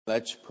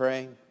Let's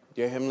pray.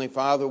 Dear Heavenly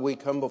Father, we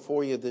come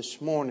before you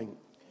this morning.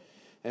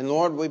 And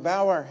Lord, we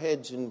bow our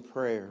heads in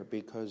prayer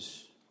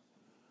because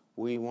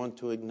we want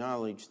to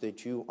acknowledge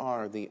that you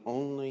are the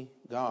only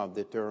God,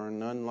 that there are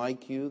none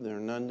like you. There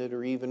are none that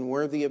are even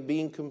worthy of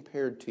being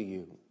compared to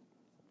you.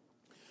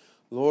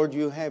 Lord,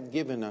 you have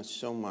given us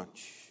so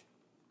much.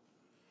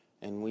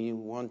 And we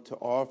want to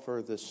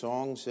offer the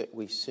songs that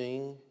we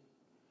sing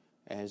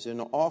as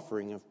an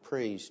offering of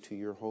praise to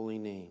your holy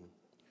name.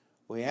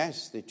 We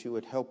ask that you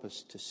would help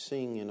us to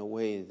sing in a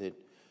way that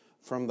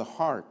from the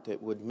heart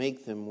that would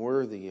make them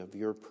worthy of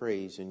your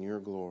praise and your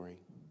glory.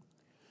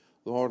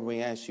 Lord, we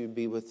ask you to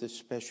be with this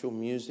special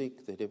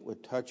music, that it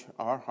would touch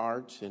our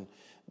hearts and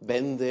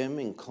bend them,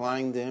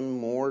 incline them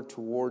more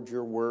toward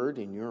your word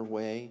and your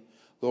way.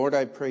 Lord,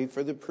 I pray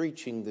for the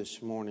preaching this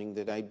morning,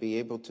 that I'd be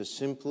able to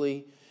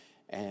simply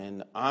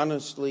and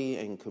honestly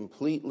and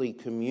completely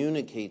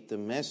communicate the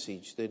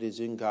message that is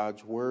in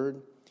God's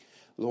word.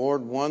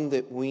 Lord, one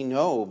that we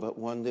know, but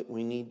one that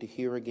we need to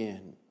hear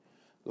again.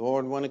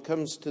 Lord, when it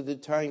comes to the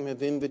time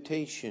of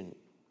invitation,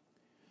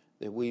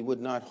 that we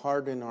would not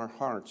harden our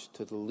hearts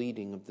to the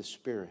leading of the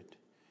Spirit.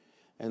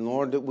 And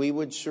Lord, that we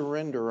would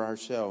surrender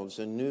ourselves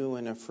anew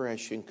and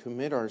afresh and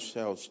commit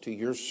ourselves to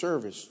your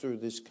service through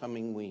this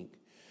coming week.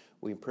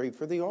 We pray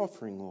for the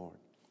offering, Lord,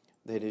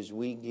 that as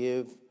we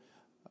give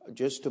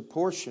just a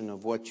portion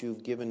of what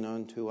you've given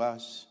unto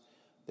us,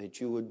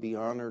 that you would be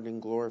honored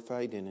and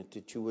glorified in it,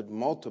 that you would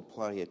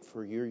multiply it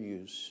for your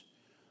use.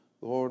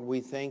 Lord, we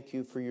thank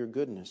you for your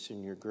goodness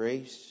and your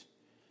grace.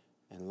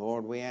 And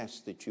Lord, we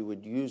ask that you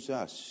would use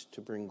us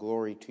to bring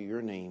glory to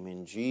your name.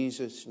 In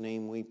Jesus'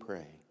 name we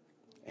pray.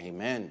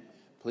 Amen.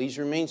 Please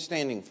remain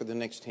standing for the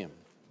next hymn.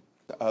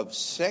 Of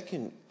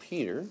 2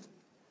 Peter.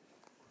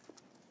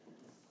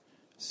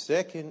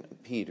 2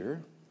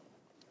 Peter.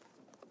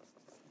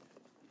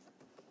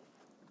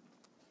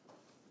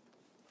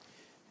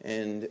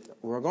 And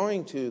we're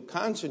going to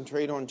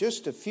concentrate on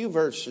just a few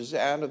verses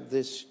out of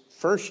this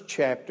first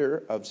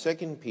chapter of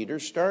 2 Peter,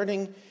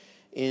 starting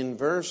in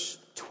verse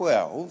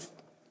 12.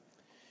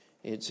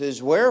 It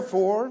says,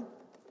 "Wherefore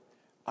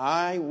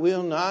I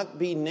will not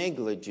be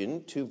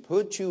negligent to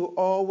put you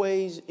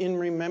always in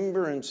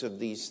remembrance of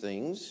these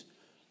things,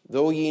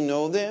 though ye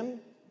know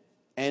them,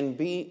 and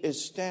be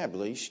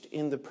established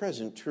in the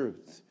present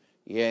truth.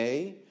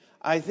 Yea,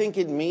 I think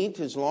it meet,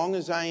 as long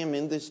as I am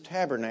in this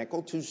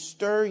tabernacle, to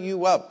stir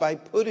you up by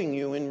putting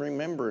you in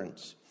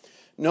remembrance,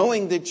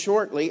 knowing that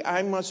shortly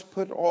I must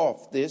put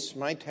off this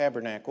my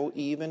tabernacle,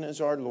 even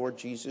as our Lord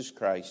Jesus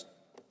Christ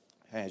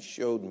has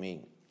showed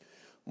me.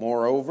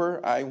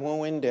 Moreover, I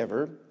will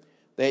endeavor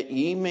that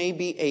ye may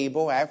be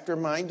able, after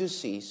my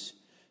decease,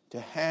 to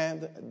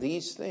have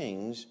these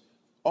things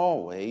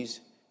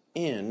always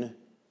in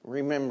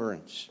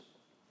remembrance."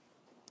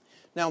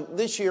 Now,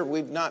 this year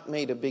we've not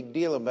made a big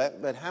deal about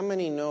it, but how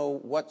many know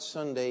what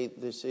Sunday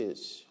this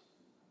is?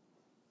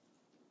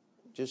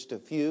 Just a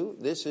few.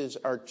 This is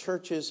our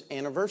church's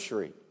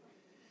anniversary.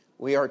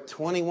 We are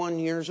 21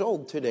 years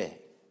old today.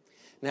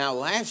 Now,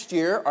 last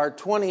year, our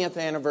 20th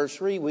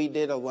anniversary, we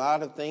did a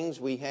lot of things.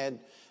 We had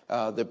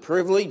the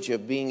privilege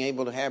of being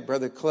able to have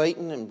Brother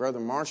Clayton and Brother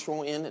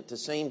Marshall in at the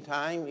same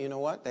time. You know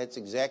what? That's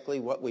exactly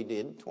what we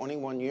did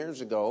 21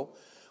 years ago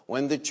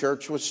when the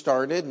church was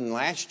started. And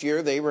last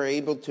year, they were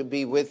able to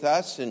be with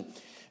us. And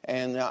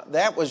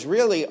that was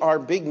really our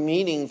big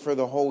meeting for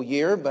the whole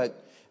year.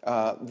 But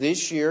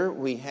this year,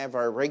 we have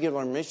our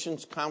regular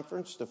missions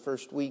conference the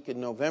first week in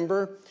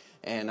November.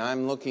 And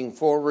I'm looking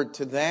forward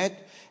to that.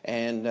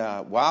 And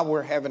while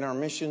we're having our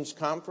missions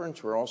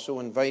conference, we're also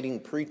inviting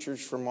preachers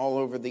from all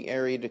over the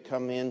area to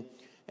come in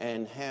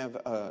and have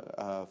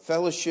a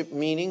fellowship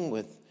meeting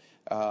with,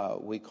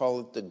 we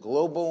call it the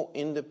Global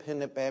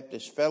Independent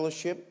Baptist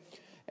Fellowship.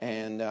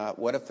 And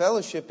what a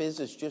fellowship is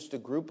just a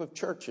group of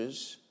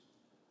churches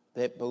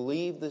that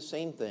believe the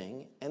same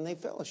thing and they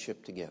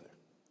fellowship together.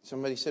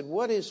 Somebody said,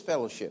 what is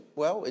fellowship?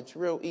 Well, it's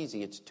real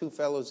easy. It's two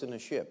fellows in a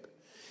ship.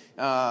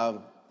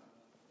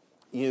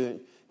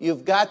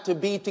 You've got to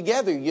be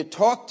together. You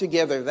talk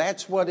together.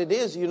 That's what it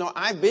is. You know,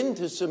 I've been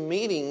to some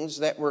meetings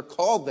that were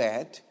called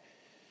that.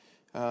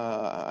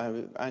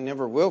 I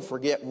never will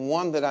forget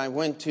one that I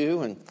went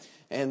to,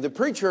 and the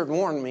preacher had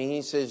warned me.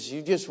 He says,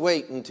 you just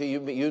wait until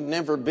you've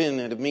never been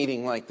at a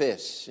meeting like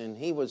this. And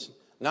he was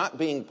not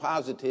being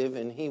positive,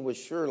 and he was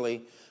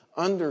surely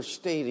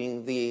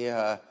understating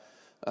the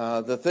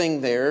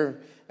thing there.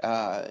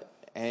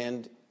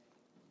 And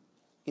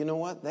you know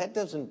what? That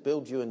doesn't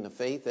build you in the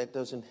faith. That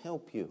doesn't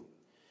help you.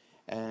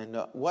 And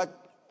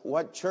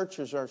what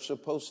churches are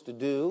supposed to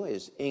do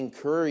is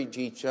encourage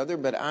each other.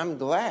 But I'm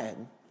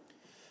glad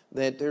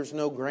that there's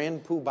no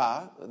grand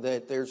poobah,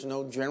 that there's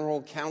no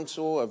general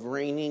council of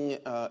reigning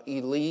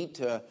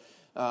elite,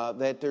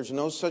 that there's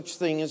no such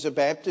thing as a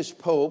Baptist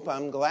pope.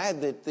 I'm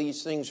glad that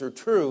these things are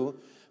true,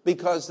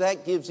 because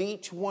that gives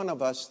each one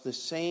of us the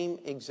same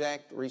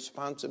exact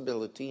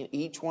responsibility,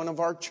 each one of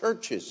our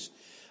churches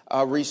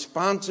a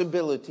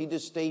responsibility to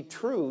stay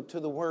true to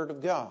the Word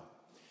of God.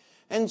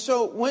 And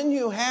so when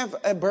you have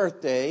a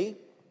birthday,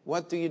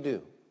 what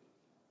do?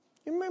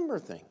 You remember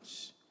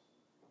things.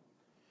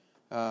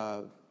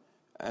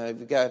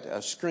 I've got a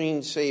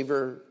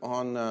screensaver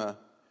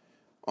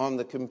on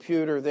the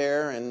computer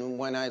there, and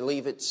when I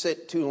leave it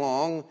sit too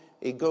long,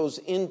 it goes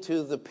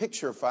into the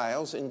picture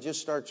files and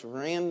just starts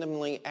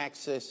randomly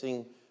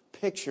accessing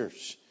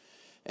pictures.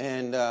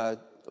 And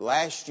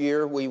last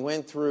year we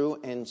went through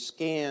and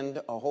scanned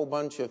a whole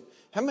bunch of...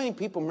 How many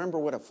people remember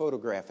what a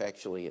photograph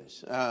actually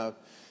is?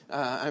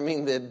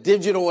 The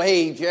digital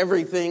age,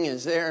 everything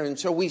is there. And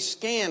so we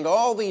scanned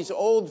all these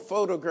old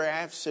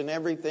photographs and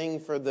everything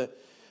for the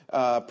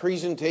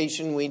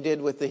presentation we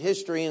did with the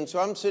history. And so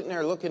I'm sitting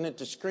there looking at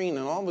the screen,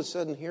 and all of a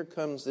sudden here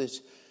comes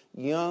this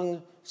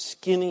young,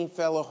 skinny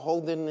fellow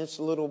holding this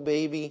little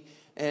baby.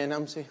 And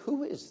I'm saying,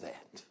 who is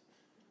that?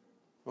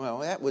 Well,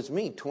 that was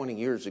me 20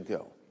 years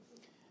ago.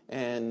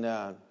 And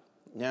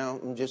now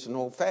I'm just an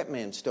old fat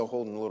man still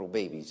holding little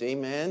babies.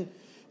 Amen.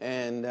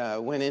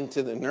 And went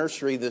into the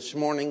nursery this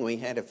morning. We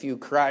had a few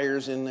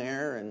criers in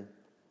there,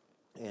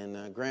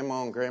 and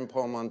Grandma and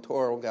Grandpa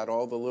Montoro got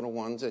all the little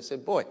ones. I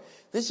said, boy,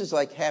 this is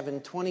like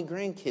having 20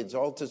 grandkids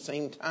all at the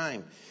same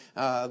time.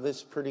 This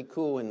is pretty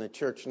cool in the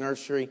church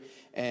nursery,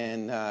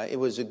 and it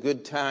was a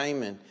good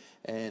time.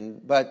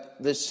 But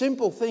the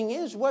simple thing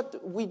is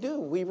what we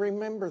do. We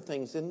remember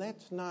things, and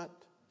that's not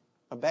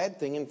a bad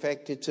thing. In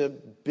fact, it's a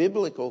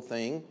biblical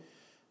thing.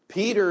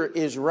 Peter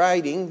is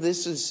writing.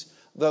 This is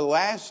the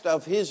last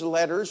of his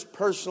letters,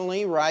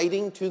 personally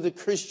writing to the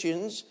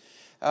Christians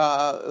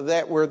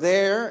that were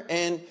there.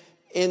 And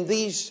in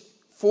these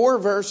 4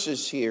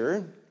 verses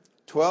here,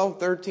 12,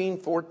 13,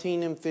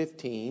 14, and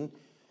 15,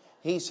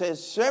 he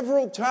says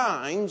several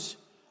times,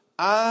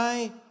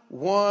 I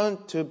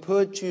want to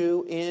put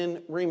you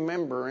in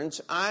remembrance.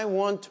 I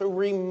want to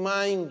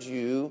remind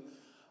you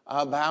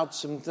about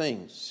some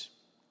things.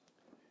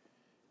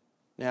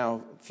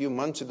 Now, a few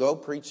months ago,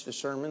 preached a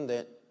sermon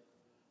that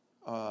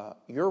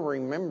your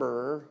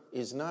rememberer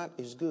is not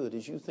as good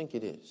as you think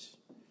it is.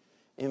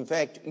 In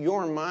fact,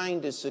 your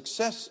mind is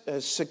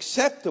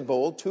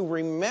susceptible to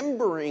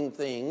remembering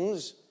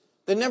things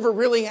that never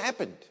really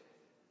happened.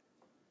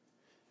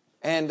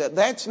 And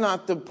that's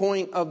not the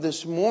point of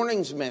this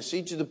morning's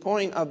message. The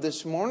point of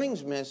this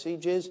morning's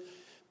message is,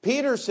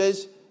 Peter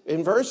says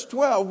in verse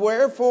 12,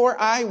 wherefore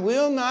I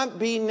will not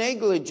be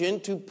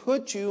negligent to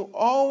put you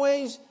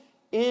always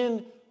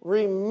in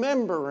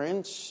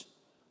remembrance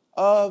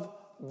of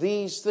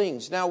these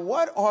things. Now,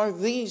 what are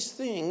these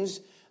things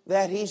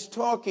that he's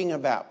talking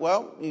about?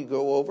 Well, you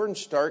go over and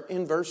start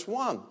in verse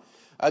 1.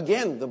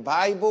 Again, the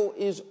Bible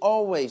is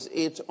always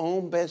its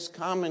own best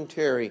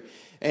commentary.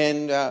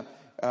 And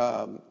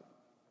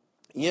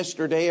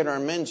yesterday at our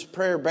men's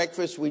prayer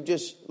breakfast, we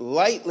just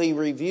lightly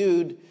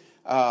reviewed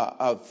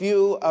a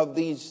few of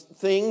these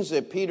things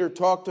that Peter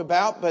talked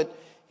about. But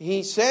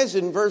he says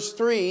in verse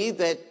 3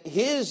 that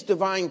his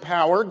divine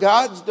power,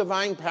 God's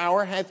divine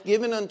power, hath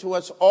given unto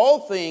us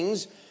all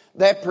things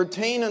that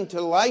pertain unto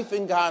life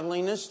and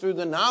godliness through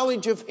the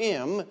knowledge of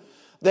him.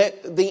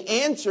 That the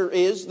answer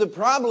is, the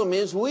problem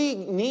is, we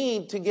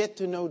need to get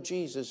to know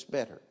Jesus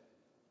better.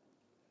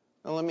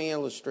 Now let me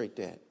illustrate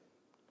that.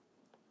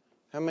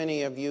 How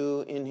many of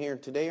you in here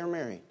today are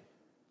married?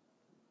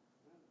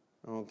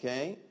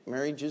 Okay,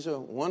 marriage is a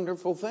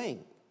wonderful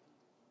thing.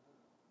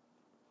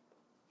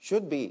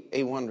 Should be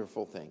a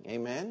wonderful thing.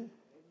 Amen?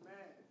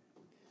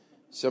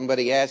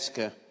 Somebody asked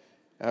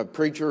a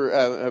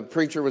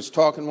preacher was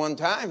talking one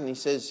time, and he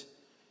says,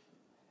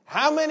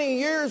 how many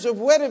years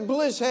of wedded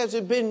bliss has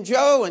it been,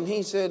 Joe? And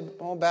he said,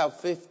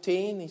 about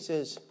 15. He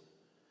says,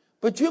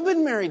 but you've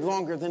been married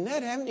longer than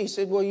that, haven't you? He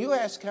said, well, you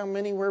asked how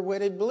many were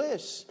wedded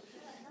bliss.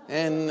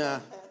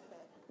 And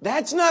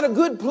that's not a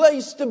good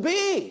place to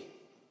be.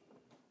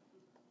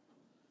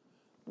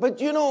 But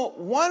you know,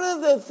 one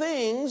of the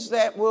things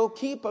that will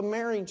keep a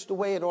marriage the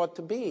way it ought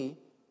to be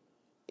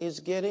is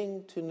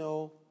getting to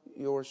know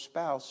your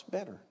spouse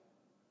better.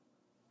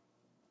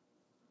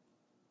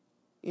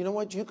 You know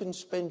what? You can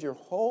spend your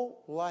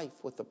whole life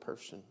with a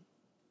person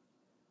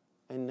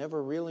and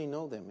never really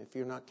know them if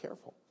you're not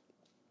careful.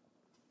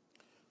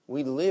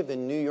 We live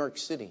in New York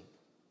City.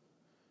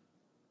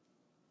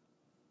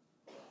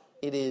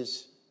 It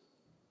is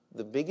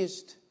the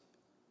biggest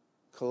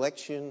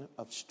collection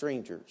of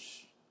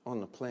strangers on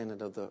the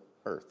planet of the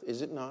earth,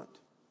 is it not?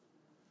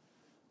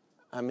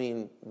 I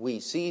mean,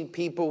 we see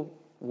people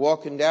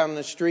walking down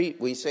the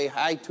street. We say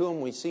hi to them.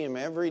 We see them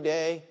every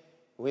day.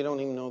 We don't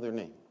even know their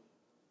name.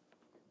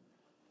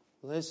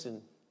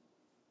 Listen,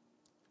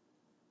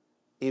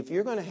 if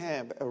you're going to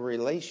have a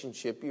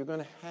relationship, you're going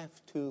to have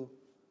to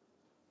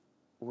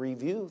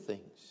review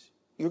things.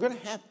 You're going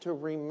to have to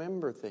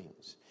remember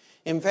things.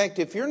 In fact,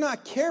 if you're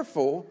not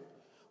careful,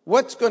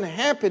 what's going to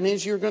happen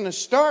is you're going to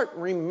start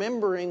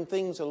remembering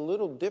things a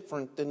little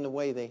different than the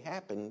way they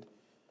happened,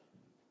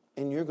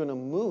 and you're going to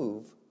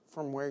move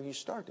from where you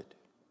started.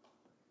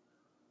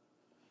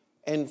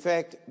 In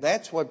fact,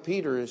 that's what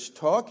Peter is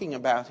talking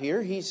about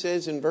here. He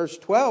says in verse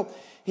 12,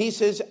 he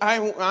says,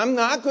 I'm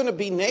not going to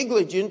be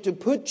negligent to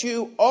put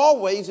you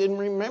always in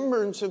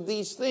remembrance of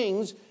these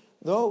things,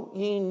 though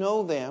ye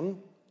know them,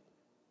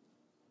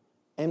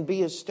 and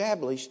be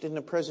established in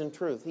the present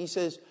truth. He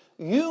says,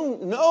 you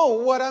know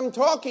what I'm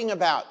talking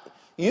about.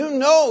 You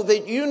know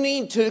that you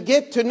need to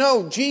get to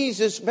know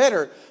Jesus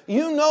better.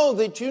 You know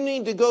that you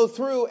need to go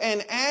through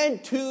and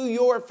add to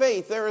your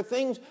faith. There are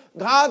things,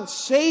 God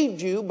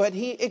saved you, but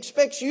He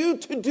expects you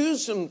to do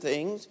some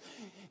things.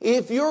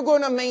 If you're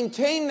going to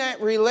maintain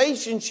that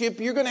relationship,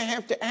 you're going to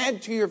have to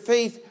add to your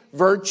faith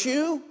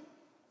virtue.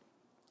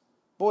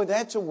 Boy,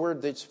 that's a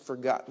word that's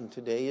forgotten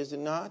today, is it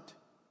not?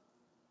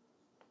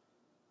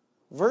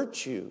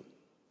 Virtue.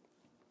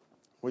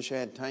 Wish I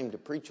had time to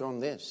preach on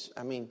this.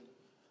 I mean,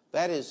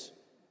 that is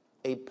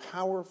a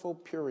powerful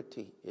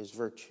purity, is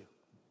virtue.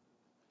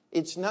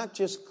 It's not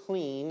just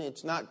clean,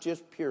 it's not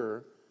just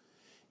pure.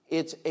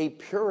 It's a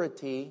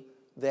purity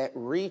that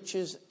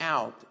reaches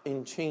out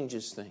and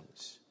changes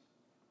things.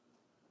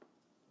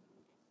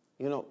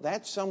 You know,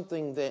 that's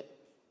something that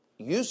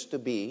used to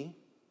be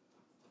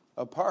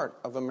a part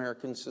of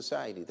American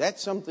society.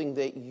 That's something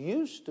that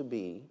used to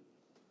be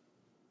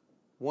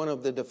one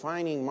of the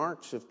defining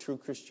marks of true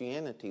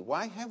Christianity.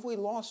 Why have we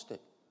lost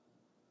it?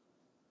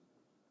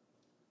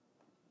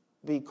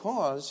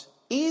 Because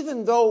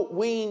even though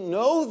we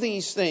know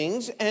these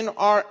things and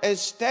are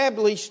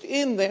established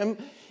in them,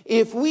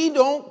 if we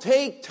don't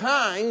take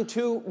time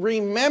to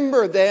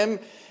remember them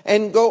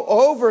and go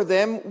over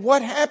them,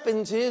 what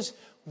happens is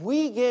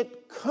we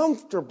get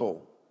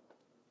comfortable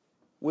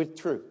with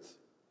truth.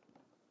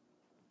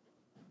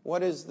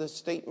 What is the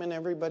statement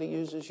everybody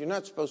uses? You're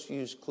not supposed to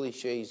use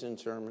cliches in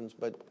sermons,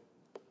 but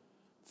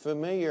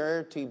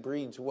familiarity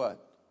breeds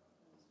what?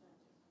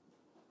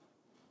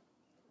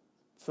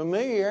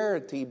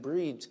 Familiarity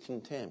breeds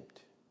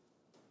contempt.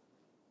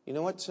 You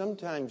know what?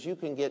 Sometimes you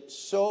can get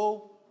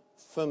so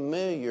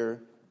familiar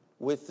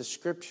with the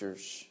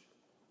Scriptures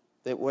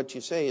that what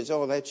you say is,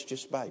 oh, that's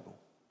just Bible.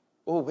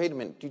 Oh, wait a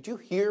minute. Did you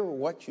hear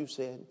what you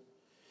said?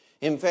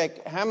 In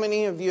fact, how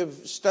many of you have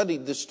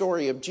studied the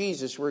story of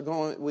Jesus?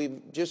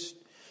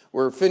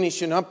 We're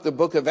finishing up the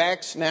book of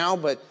Acts now,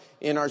 but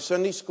in our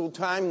Sunday school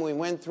time we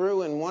went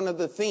through, and one of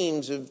the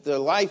themes of the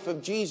life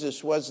of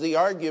Jesus was the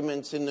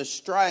arguments and the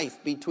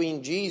strife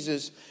between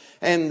Jesus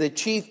and the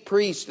chief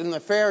priests and the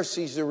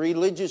Pharisees, the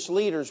religious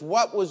leaders.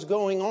 What was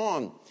going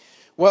on?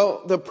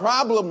 Well, the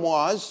problem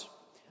was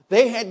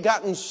they had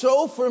gotten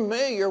so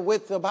familiar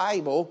with the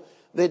Bible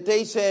that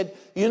they said,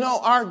 you know,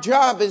 our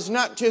job is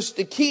not just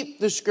to keep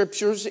the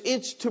Scriptures,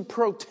 it's to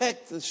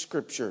protect the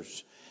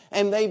Scriptures.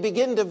 And they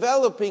begin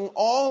developing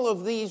all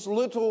of these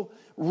little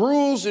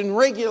rules and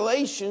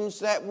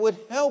regulations that would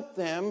help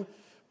them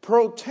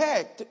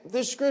protect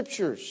the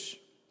Scriptures.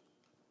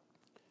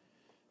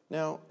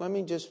 Now, let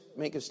me just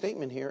make a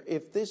statement here.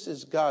 If this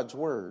is God's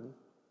Word,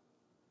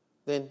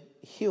 then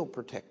He'll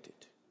protect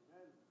it.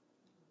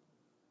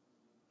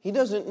 He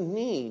doesn't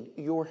need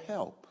your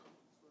help.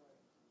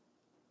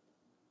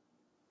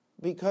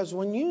 Because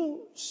when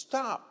you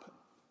stop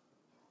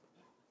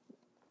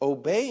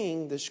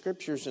obeying the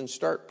Scriptures and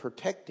start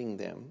protecting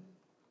them,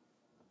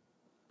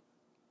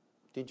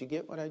 did you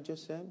get what I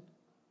just said?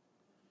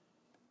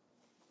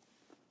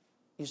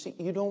 You see,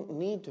 you don't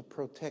need to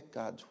protect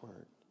God's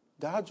Word.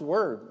 God's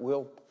Word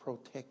will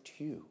protect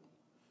you.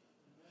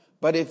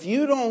 But if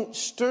you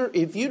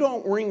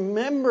don't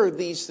remember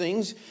these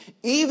things,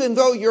 even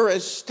though you're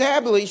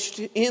established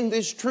in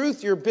this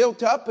truth, you're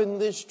built up in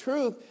this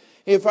truth.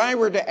 If I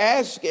were to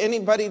ask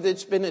anybody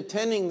that's been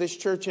attending this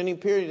church any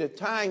period of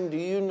time, do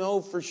you know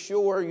for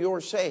sure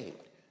you're saved?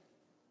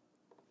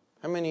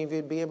 How many of you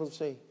would be able to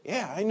say,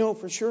 yeah, I know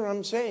for sure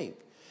I'm saved?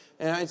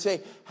 And I'd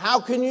say, how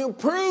can you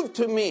prove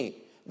to me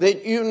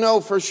that you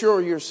know for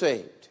sure you're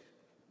saved?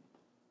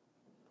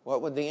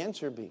 What would the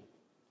answer be?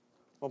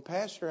 Well,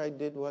 Pastor, I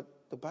did what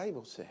the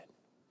Bible said.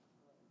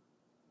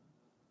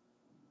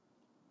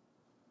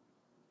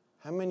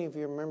 How many of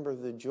you remember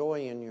the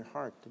joy in your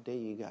heart the day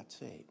you got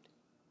saved?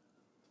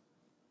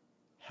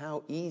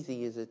 How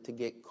easy is it to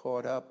get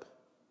caught up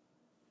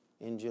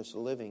in just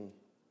living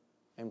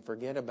and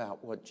forget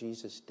about what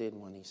Jesus did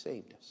when He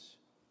saved us?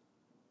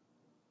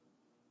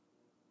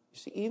 You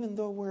see, even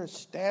though we're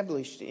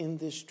established in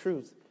this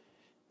truth,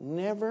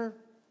 never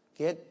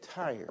get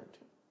tired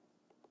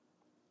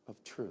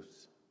of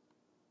truth.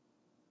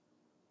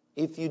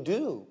 If you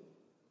do,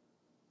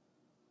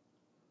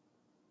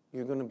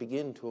 you're going to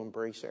begin to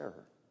embrace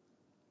error.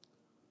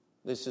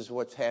 This is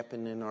what's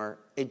happened in our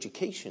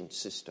education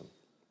system.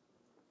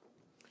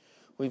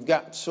 We've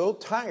gotten so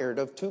tired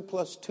of 2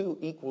 +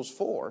 2 =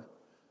 4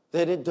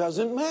 that it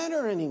doesn't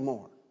matter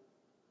anymore.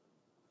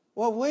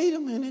 Well, wait a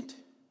minute.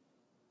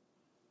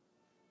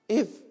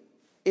 If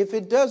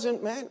it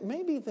doesn't matter,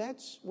 maybe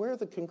that's where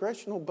the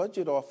Congressional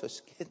Budget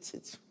Office gets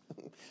its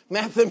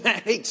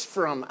mathematics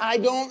from. I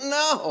don't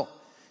know.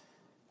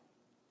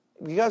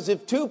 Because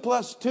if 2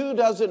 + 2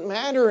 doesn't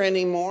matter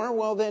anymore,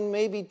 well, then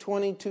maybe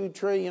 22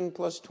 trillion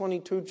plus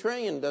 22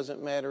 trillion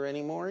doesn't matter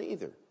anymore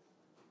either.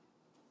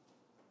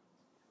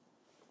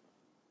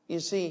 You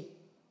see,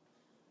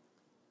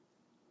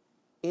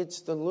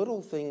 it's the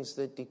little things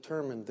that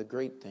determine the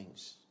great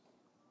things,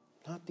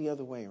 not the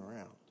other way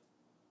around.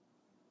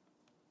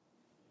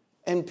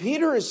 And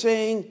Peter is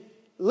saying,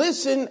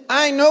 listen,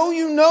 I know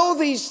you know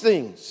these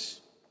things,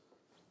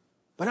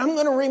 but I'm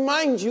going to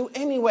remind you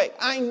anyway.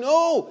 I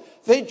know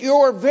that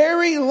your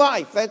very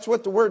life, that's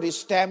what the word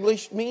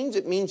established means.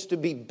 It means to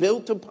be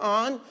built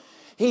upon.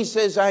 He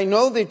says, I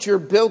know that you're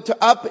built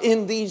up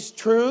in these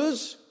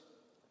truths.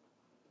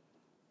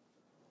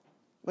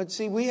 But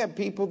see, we have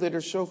people that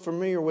are so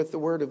familiar with the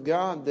Word of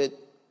God that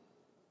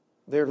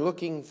they're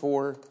looking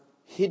for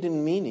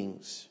hidden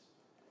meanings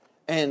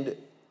and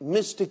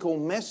mystical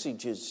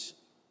messages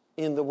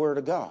in the Word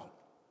of God.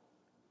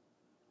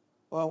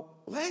 Well,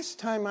 last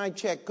time I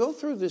checked, go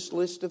through this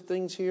list of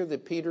things here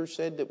that Peter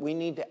said that we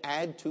need to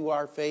add to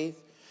our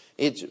faith.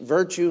 It's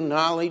virtue,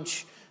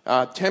 knowledge,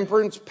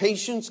 temperance,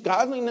 patience,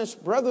 godliness,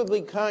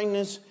 brotherly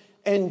kindness,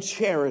 and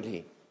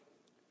charity.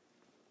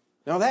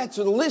 Now that's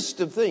a list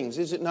of things,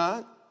 is it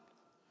not?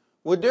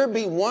 Would there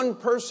be one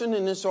person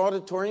in this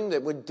auditorium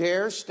that would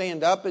dare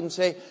stand up and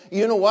say,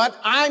 you know what,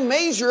 I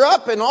measure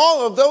up in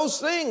all of those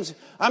things.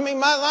 I mean,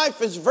 my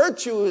life is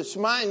virtuous.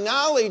 My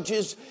knowledge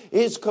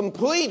is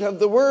complete of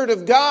the Word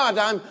of God.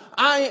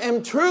 I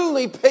am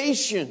truly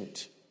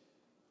patient.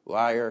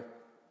 Liar.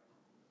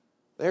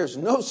 There's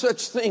no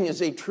such thing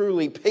as a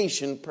truly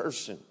patient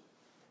person.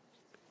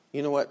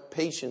 You know what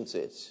patience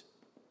is?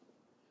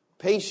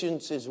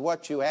 Patience is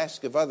what you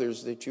ask of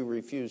others that you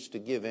refuse to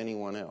give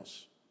anyone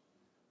else.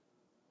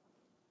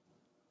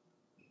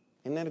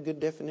 Isn't that a good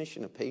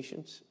definition of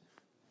patience?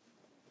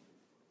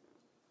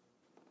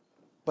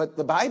 But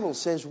the Bible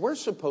says we're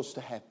supposed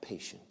to have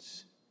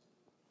patience.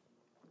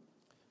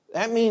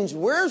 That means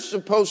we're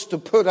supposed to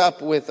put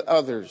up with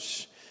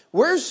others.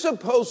 We're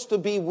supposed to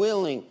be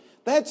willing.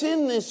 That's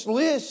in this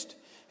list.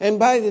 And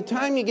by the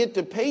time you get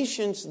to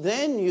patience,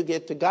 then you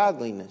get to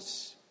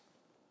godliness.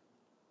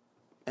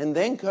 And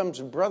then comes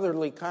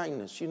brotherly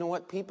kindness. You know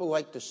what? People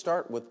like to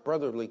start with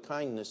brotherly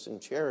kindness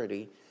and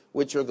charity,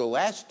 which are the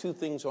last two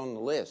things on the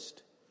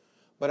list.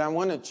 But I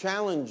want to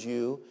challenge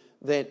you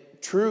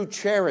that true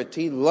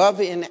charity, love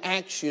in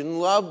action,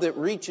 love that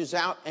reaches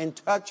out and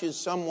touches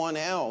someone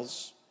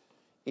else,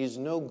 is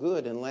no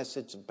good unless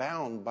it's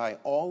bound by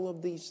all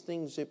of these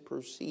things that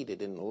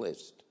preceded in the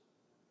list.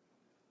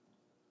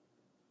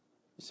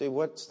 You say,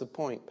 what's the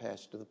point,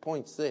 Pastor? The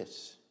point's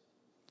this.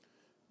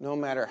 No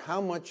matter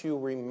how much you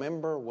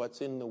remember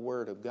what's in the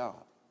Word of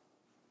God,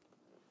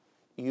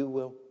 you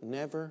will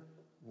never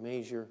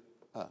measure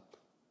up.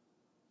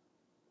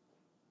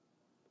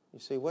 You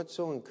say, what's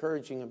so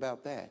encouraging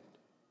about that?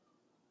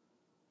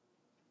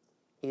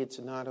 It's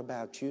not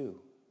about you.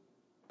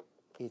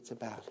 It's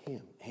about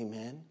Him.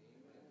 Amen?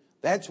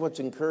 That's what's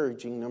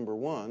encouraging, number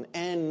one.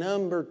 And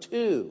number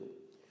two,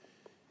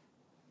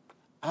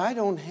 I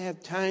don't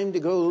have time to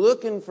go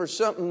looking for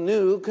something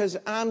new because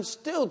I'm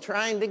still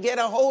trying to get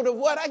a hold of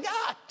what I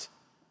got.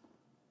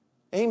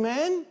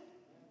 Amen?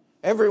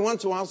 Every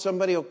once in a while,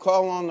 somebody will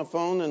call on the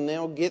phone and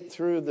they'll get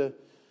through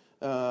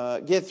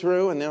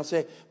and they'll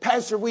say,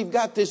 Pastor, we've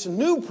got this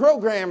new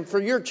program for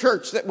your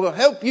church that will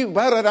help you.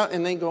 Blah, blah, blah,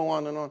 and they go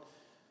on and on.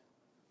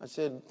 I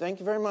said, thank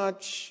you very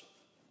much.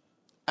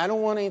 I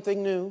don't want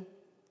anything new.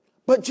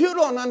 But you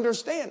don't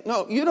understand.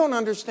 No, you don't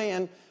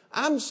understand.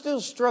 I'm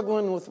still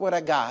struggling with what I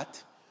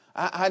got.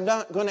 I'm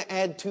not going to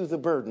add to the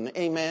burden.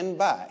 Amen.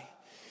 Bye.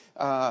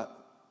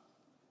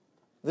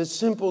 The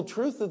simple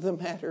truth of the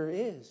matter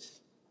is,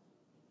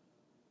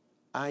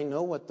 I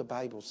know what the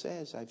Bible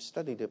says. I've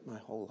studied it my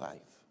whole life.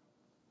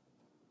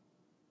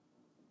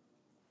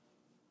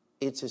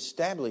 It's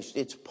established.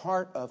 It's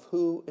part of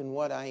who and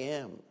what I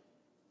am.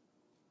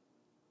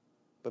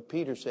 But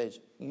Peter says,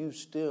 you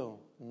still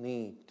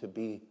need to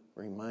be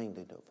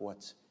reminded of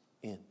what's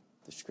in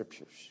the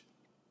Scriptures.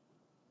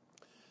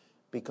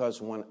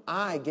 Because when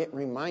I get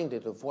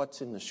reminded of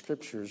what's in the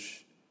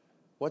Scriptures,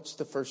 what's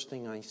the first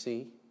thing I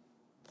see?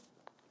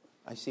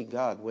 I see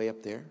God way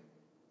up there,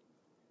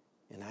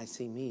 and I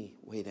see me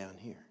way down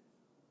here.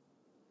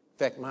 In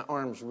fact, my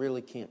arms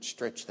really can't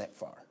stretch that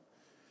far.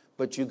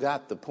 But you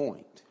got the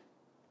point.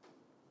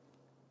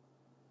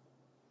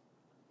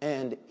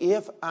 And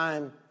if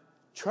I'm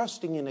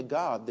trusting in a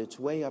God that's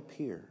way up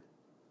here,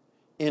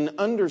 in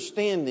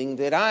understanding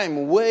that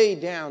I'm way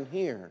down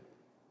here,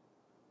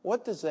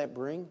 what does that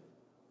bring?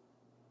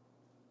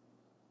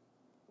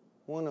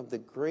 One of the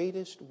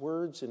greatest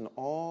words in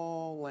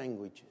all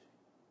languages.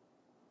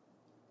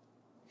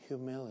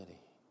 Humility.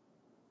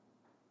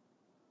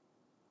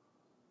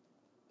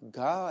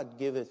 God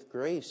giveth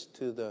grace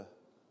to the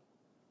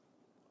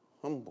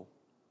humble.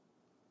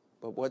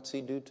 But what's He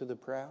do to the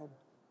proud?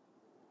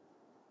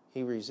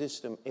 He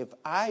resists them. If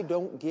I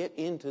don't get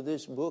into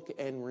this book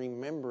and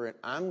remember it,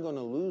 I'm going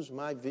to lose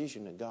my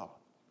vision of God.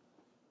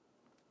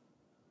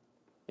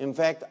 In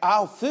fact,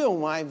 I'll fill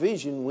my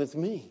vision with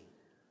me.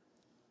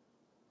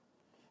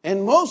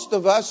 And most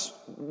of us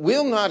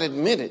will not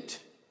admit it,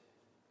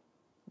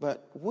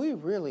 but we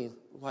really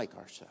like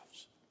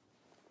ourselves.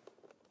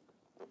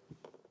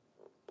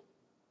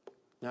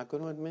 Not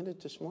going to admit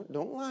it this morning?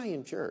 Don't lie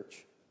in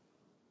church.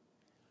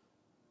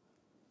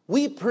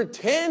 We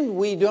pretend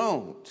we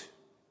don't.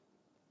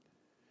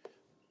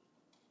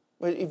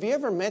 But have you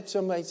ever met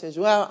somebody who says,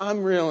 well,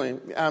 I'm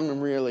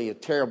really a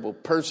terrible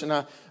person.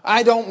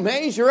 I don't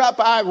measure up.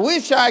 I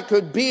wish I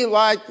could be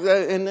like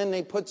that. And then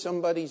they put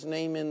somebody's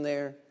name in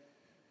there.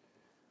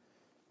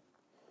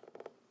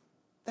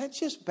 That's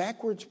just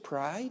backwards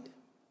pride.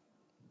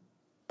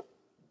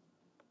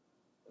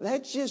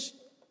 That's just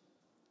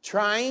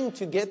trying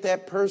to get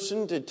that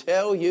person to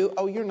tell you,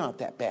 oh, you're not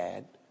that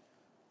bad.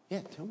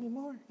 Yeah, tell me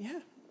more. Yeah,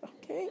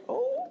 okay.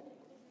 Oh,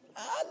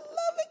 I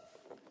love it.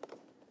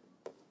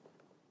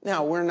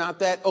 Now, we're not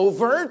that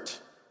overt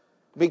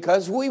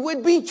because we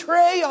would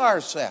betray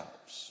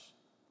ourselves.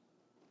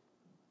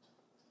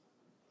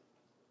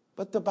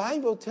 But the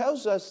Bible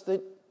tells us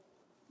that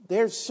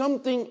there's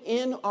something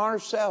in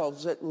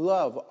ourselves that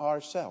love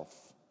ourselves.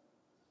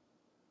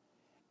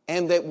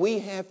 And that we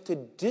have to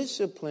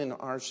discipline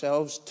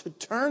ourselves to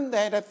turn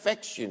that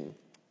affection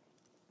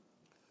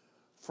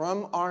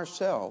from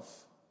ourselves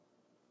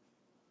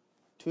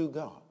to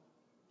God.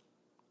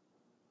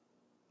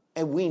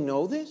 And we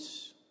know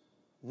this.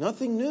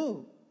 Nothing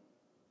new.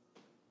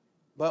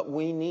 But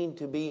we need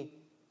to be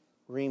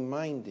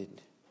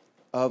reminded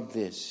of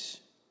this.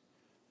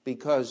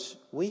 Because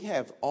we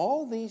have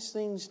all these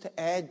things to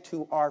add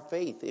to our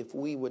faith if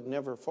we would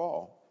never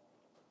fall.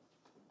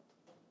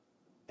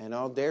 And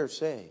I'll dare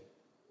say,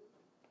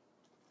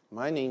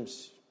 my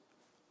name's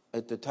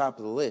at the top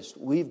of the list.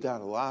 We've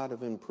got a lot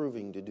of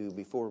improving to do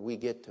before we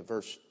get to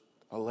verse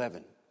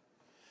 11.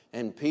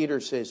 And Peter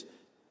says,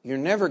 you're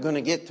never going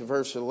to get to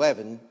verse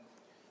 11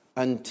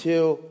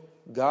 until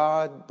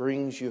God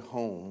brings you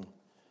home.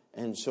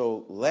 And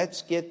so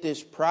let's get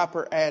this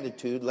proper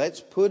attitude.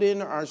 Let's put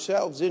in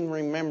ourselves in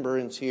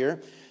remembrance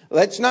here.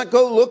 Let's not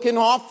go looking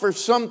off for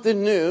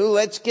something new.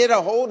 Let's get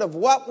a hold of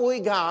what we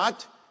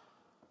got.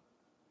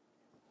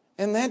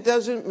 And that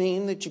doesn't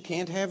mean that you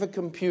can't have a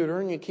computer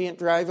and you can't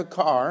drive a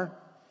car.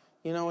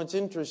 You know, it's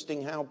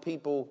interesting how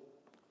people,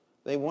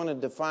 they want to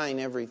define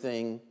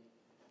everything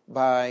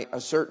by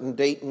a certain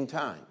date and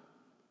time.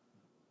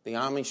 The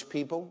Amish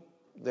people,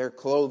 their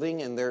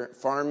clothing and their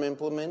farm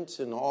implements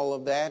and all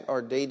of that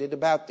are dated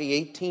about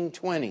the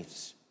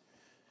 1820s.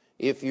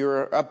 If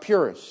you're a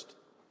purist.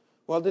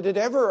 Well, did it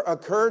ever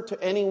occur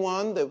to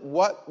anyone that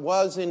what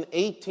was in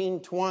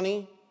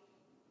 1820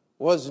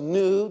 was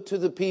new to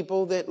the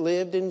people that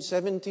lived in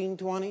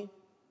 1720?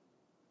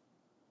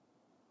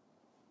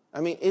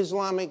 I mean,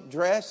 Islamic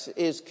dress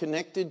is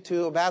connected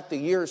to about the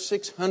year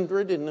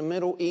 600 in the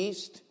Middle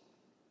East.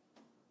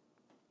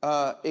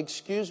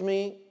 Excuse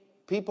me,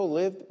 people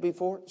lived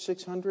before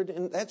 600,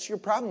 and that's your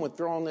problem with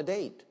throwing the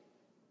date.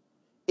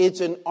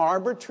 It's an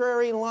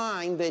arbitrary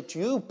line that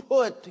you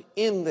put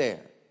in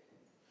there.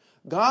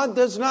 God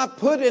does not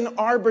put an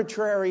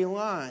arbitrary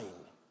line.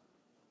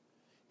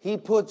 He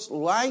puts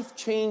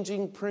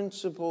life-changing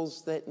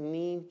principles that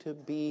need to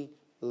be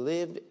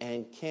lived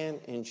and can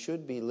and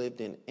should be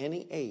lived in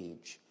any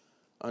age,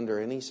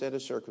 under any set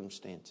of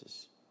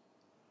circumstances.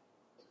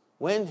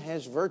 When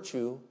has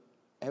virtue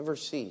ever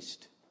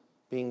ceased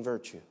being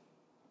virtue?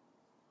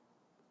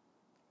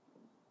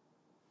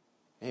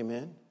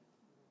 Amen.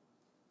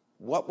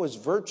 What was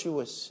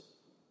virtuous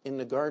in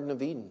the Garden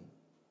of Eden?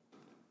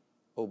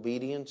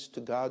 Obedience to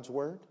God's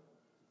word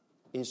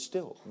is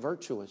still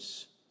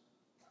virtuous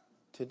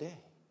today.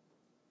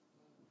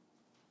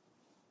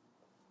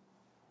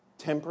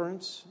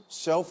 Temperance,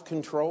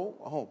 self-control,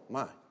 oh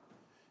my.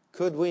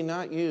 Could we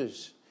not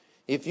use,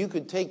 if you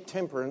could take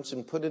temperance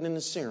and put it in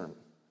a serum,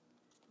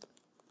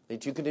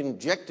 that you could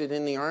inject it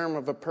in the arm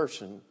of a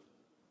person,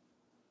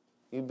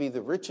 you'd be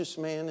the richest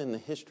man in the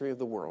history of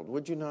the world,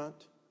 would you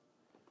not?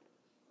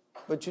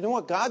 But you know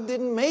what? God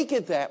didn't make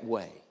it that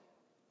way.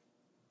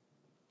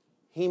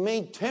 He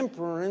made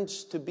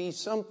temperance to be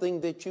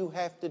something that you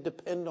have to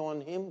depend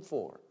on Him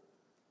for.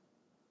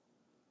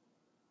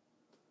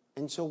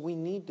 And so we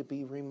need to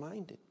be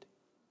reminded.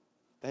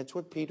 That's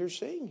what Peter's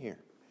saying here.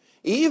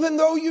 Even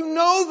though you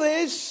know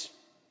this,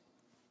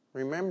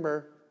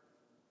 remember,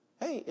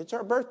 hey, it's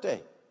our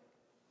birthday.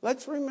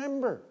 Let's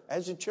remember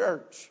as a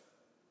church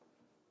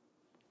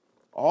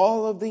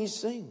all of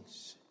these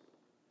things.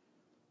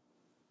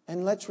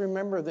 And let's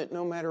remember that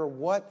no matter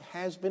what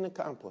has been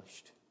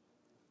accomplished,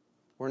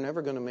 we're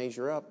never going to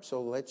measure up.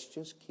 So let's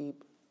just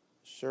keep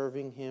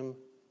serving Him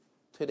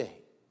today.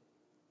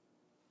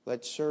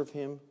 Let's serve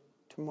Him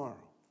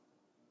tomorrow.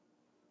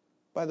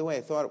 By the way,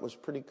 I thought it was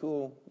pretty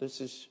cool.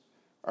 This is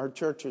our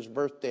church's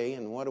birthday,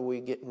 and what are we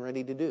getting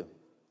ready to do?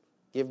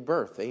 Give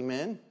birth,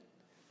 amen,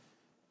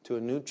 to a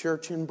new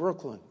church in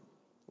Brooklyn.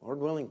 Lord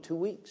willing, 2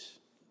 weeks.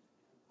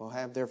 We'll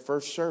have their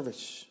first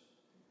service.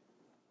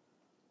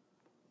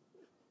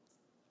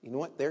 You know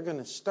what? They're going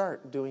to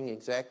start doing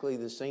exactly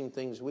the same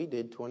things we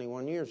did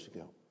 21 years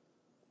ago.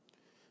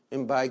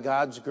 And by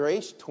God's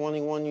grace,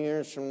 21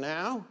 years from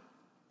now,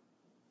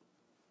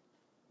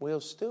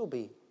 we'll still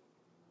be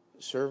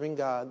serving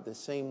God the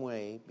same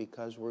way,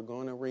 because we're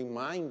going to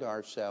remind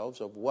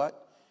ourselves of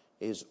what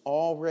is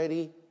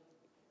already,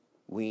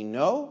 we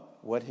know,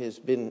 what has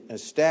been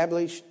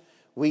established.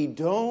 We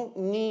don't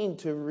need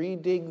to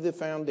redig the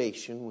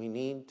foundation. We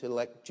need to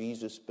let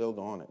Jesus build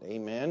on it.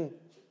 Amen?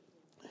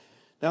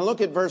 Now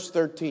look at verse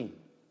 13.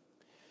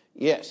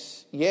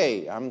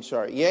 Yea,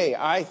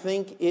 I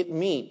think it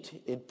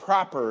meet, it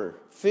proper,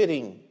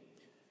 fitting,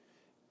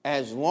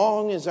 as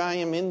long as I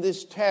am in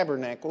this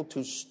tabernacle,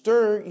 to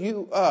stir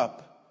you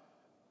up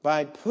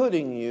by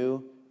putting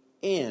you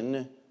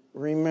in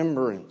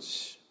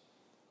remembrance.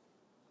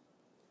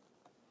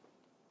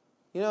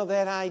 You know,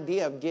 that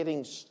idea of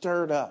getting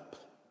stirred up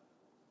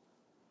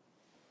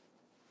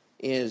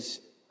is,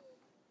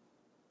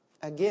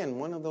 again,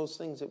 one of those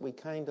things that we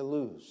kind of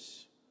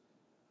lose.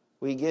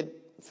 We get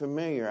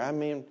familiar. I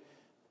mean,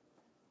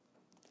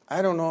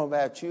 I don't know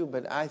about you,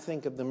 but I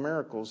think of the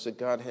miracles that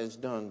God has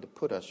done to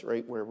put us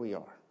right where we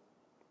are.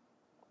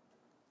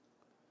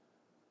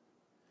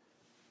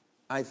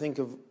 I think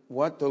of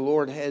what the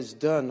Lord has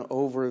done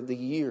over the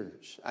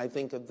years. I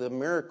think of the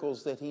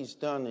miracles that He's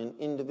done in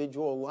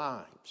individual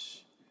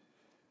lives.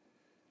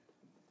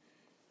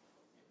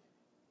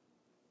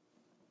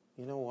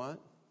 You know what?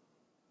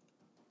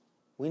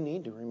 We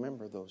need to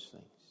remember those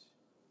things.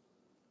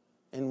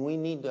 And we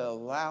need to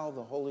allow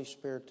the Holy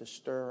Spirit to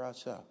stir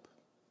us up.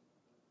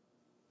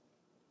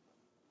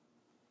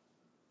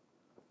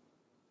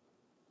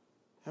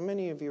 How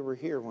many of you were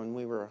here when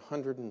we were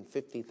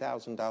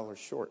 $150,000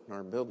 short in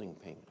our building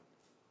payment?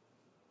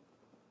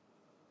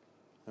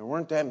 There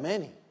weren't that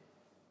many.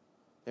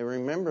 They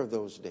remember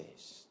those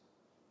days.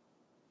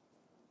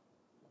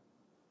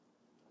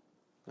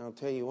 And I'll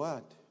tell you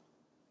what.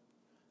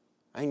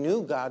 I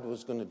knew God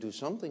was going to do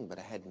something, but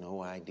I had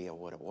no idea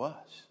what it was.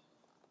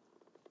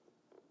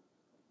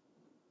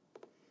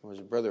 It was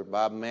Brother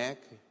Bob Mack,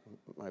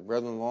 my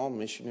brother-in-law,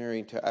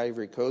 missionary to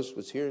Ivory Coast,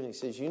 was here, and he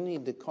says, you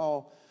need to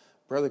call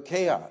Brother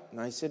Kayot.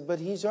 And I said, but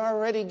he's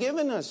already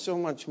given us so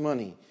much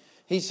money.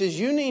 He says,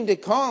 you need to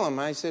call him.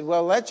 I said,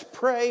 well, let's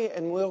pray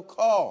and we'll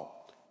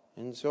call.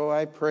 And so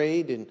I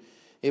prayed, and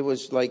it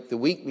was like the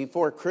week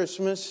before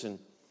Christmas, and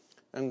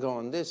I'm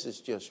going, this is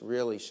just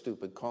really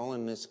stupid,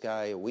 calling this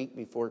guy a week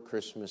before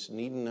Christmas,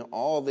 needing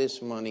all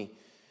this money,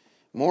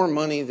 more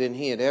money than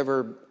he had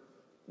ever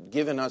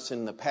given us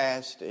in the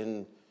past.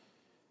 And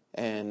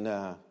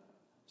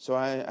so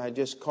I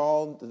just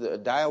dialed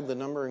the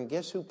number, and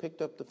guess who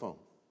picked up the phone?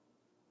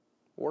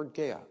 Ward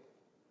Kayot.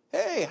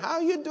 Hey, how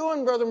you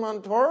doing, Brother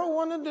Montoro?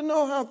 Wanted to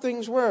know how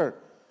things were. I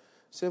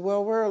said,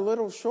 well, we're a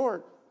little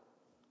short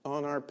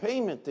on our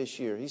payment this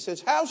year. He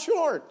says, how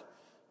short? I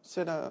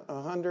said,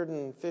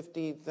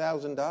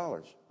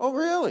 $150,000. Oh,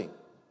 really?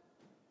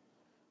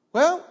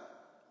 Well,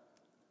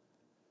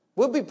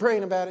 we'll be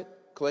praying about it.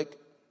 Click.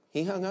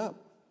 He hung up.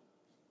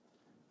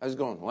 I was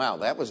going, wow,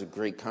 that was a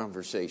great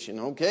conversation.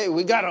 Okay,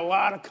 we got a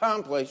lot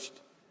accomplished.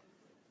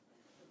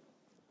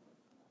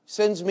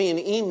 Sends me an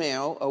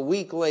email a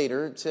week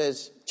later. It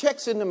says,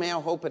 checks in the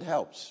mail, hope it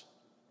helps.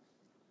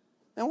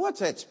 Now, what's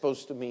that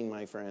supposed to mean,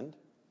 my friend?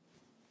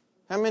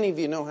 How many of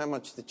you know how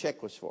much the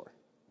check was for?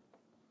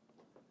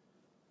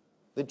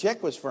 The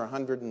check was for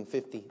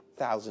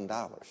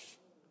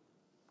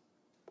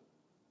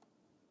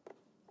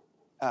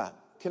 $150,000.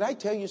 Could I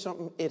tell you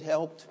something? It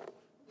helped.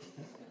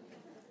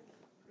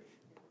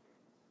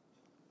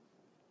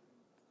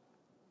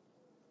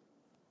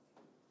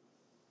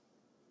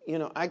 You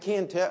know, I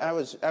can't tell. I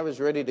was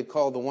ready to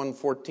call the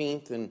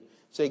 114th and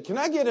say, can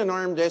I get an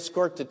armed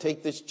escort to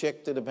take this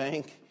check to the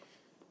bank?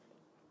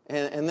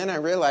 And then I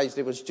realized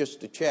it was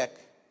just a check.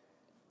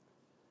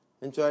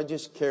 And so I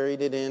just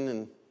carried it in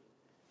and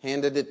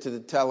handed it to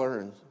the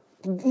teller,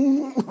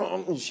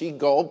 and she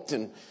gulped.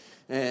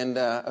 And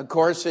of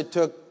course, it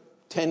took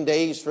 10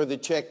 days for the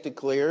check to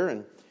clear.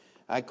 And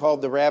I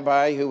called the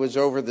rabbi who was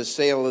over the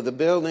sale of the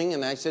building,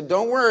 and I said,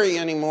 don't worry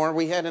anymore.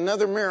 We had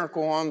another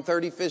miracle on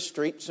 35th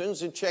Street. As soon as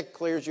the check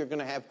clears, you're going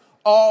to have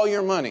all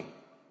your money.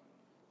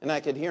 And I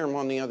could hear him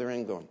on the other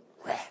end going,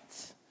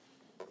 rats.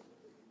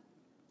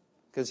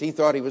 Because he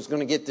thought he was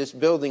going to get this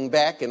building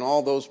back and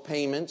all those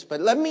payments.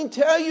 But let me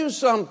tell you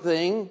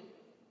something.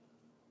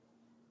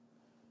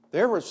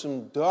 There were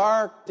some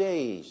dark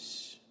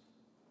days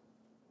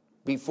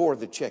before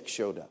the check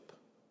showed up.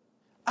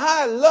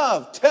 I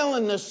love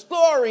telling the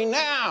story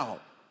now.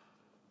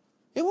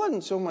 It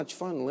wasn't so much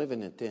fun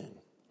living it then.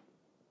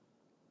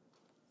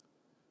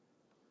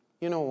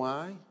 You know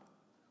why?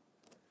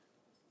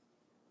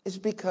 It's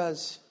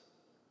because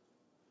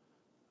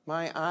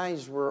my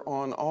eyes were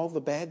on all the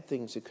bad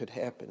things that could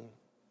happen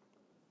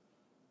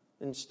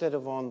instead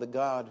of on the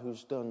God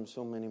who's done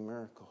so many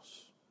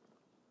miracles.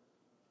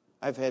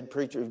 I've had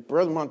preachers,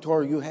 Brother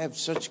Montoro, you have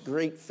such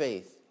great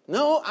faith.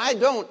 No, I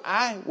don't.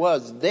 I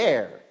was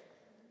there.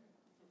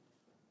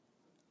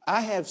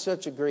 I have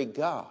such a great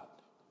God.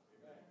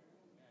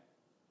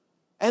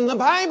 And the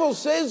Bible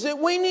says that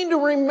we need to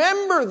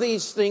remember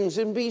these things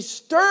and be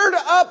stirred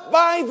up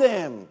by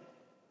them.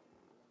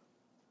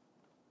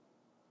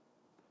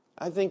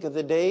 I think of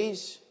the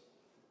days,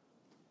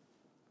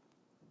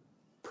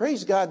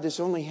 praise God, this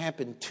only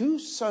happened 2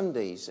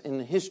 Sundays in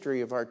the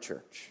history of our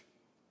church.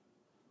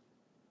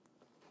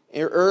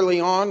 Early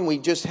on, we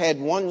just had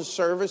one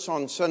service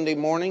on Sunday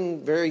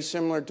morning, very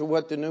similar to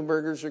what the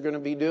Newbergers are going to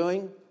be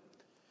doing.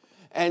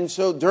 And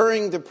so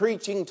during the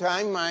preaching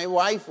time, my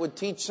wife would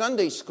teach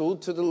Sunday school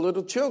to the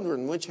little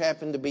children, which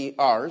happened to be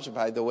ours,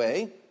 by the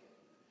way.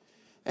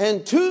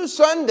 And 2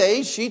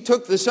 Sundays, she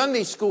took the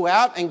Sunday school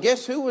out, and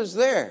guess who was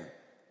there?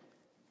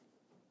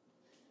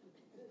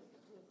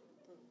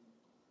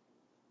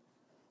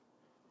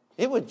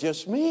 It was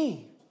just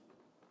me.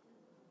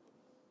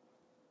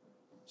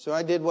 So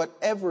I did what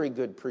every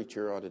good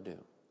preacher ought to do.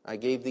 I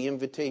gave the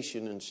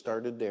invitation and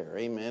started there.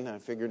 Amen. I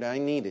figured I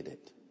needed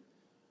it.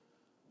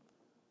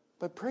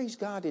 But praise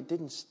God, it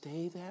didn't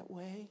stay that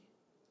way.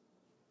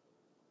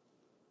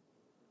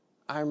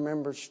 I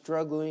remember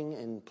struggling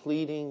and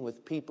pleading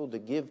with people to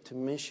give to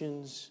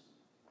missions,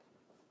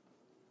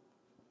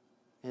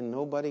 and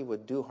nobody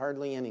would do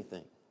hardly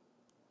anything.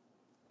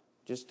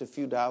 Just a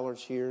few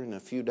dollars here and a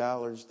few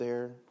dollars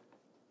there.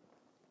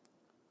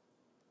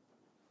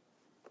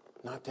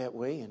 Not that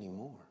way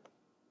anymore.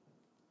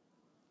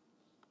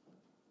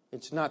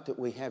 It's not that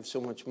we have so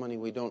much money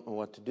we don't know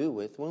what to do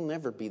with. We'll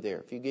never be there.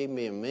 If you gave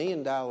me $1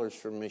 million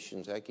for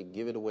missions, I could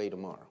give it away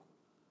tomorrow.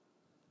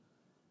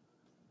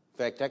 In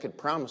fact, I could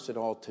promise it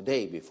all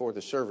today before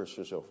the service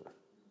was over.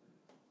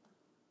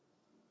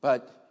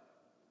 But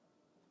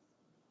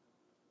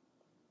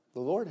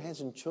the Lord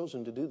hasn't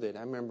chosen to do that.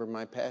 I remember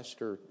my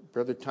pastor,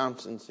 Brother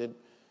Thompson, said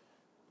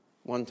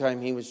one time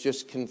he was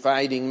just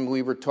confiding,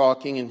 we were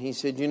talking, and he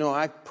said,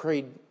 I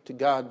prayed to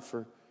God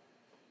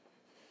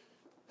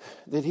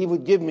that he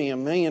would give me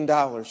 $1 million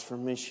for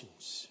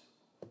missions.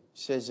 He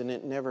says, and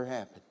it never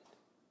happened.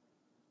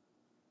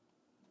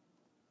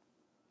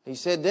 He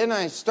said, then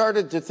I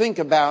started to think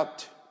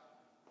about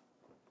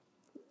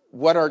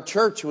what our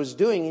church was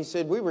doing. He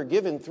said, we were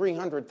giving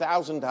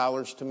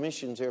 $300,000 to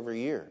missions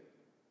every year.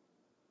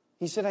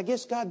 He said, I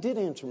guess God did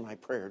answer my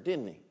prayer,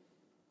 didn't he?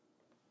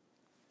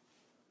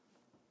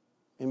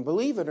 And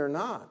believe it or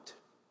not,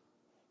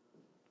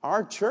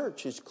 our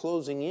church is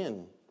closing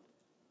in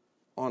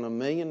on $1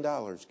 million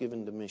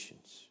given to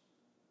missions.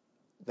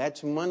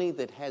 That's money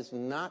that has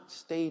not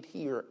stayed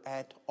here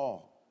at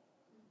all.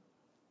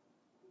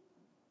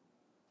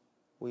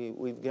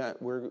 We've got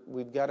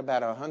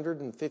about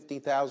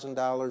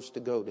 $150,000 to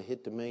go to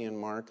hit the $1 million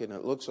mark, and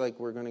it looks like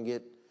we're going to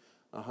get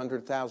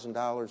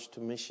 $100,000 to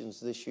missions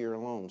this year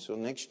alone. So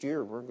next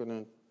year we're going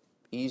to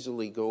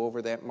easily go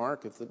over that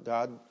mark if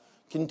God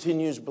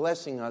continues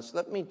blessing us.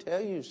 Let me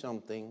tell you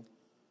something.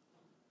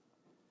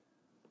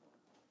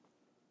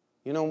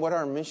 You know what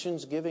our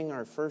missions giving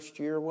our first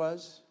year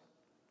was?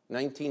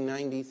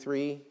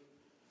 1993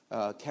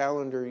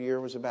 calendar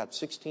year was about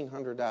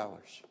 $1,600.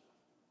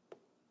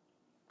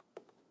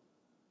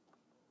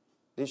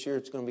 This year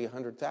it's going to be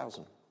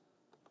 $100,000.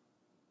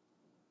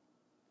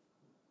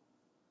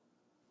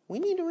 We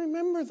need to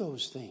remember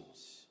those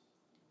things.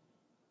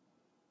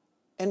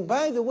 And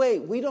by the way,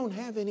 we don't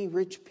have any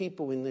rich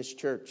people in this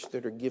church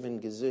that are giving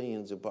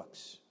gazillions of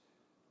bucks.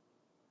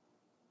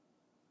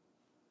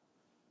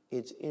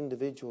 It's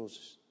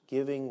individuals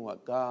giving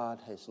what God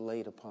has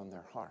laid upon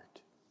their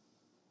heart.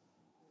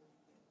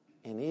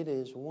 And it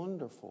is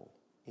wonderful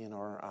in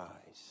our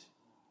eyes.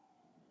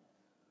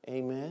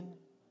 Amen.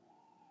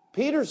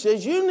 Peter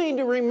says you need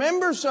to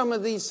remember some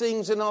of these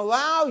things and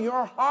allow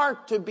your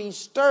heart to be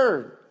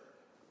stirred.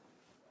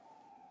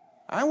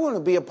 I want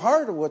to be a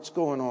part of what's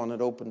going on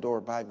at Open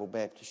Door Bible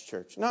Baptist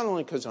Church. Not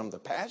only because I'm the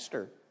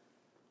pastor.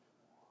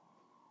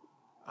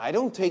 I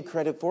don't take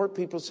credit for it.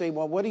 People say,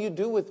 well, what do you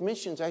do with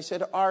missions? I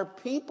said, our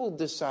people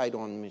decide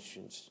on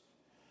missions.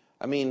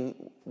 I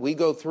mean, we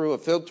go through a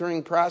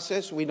filtering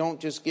process. We don't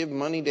just give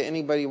money to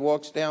anybody who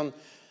walks down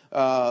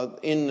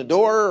in the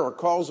door or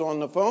calls on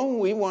the phone.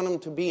 We want them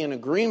to be in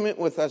agreement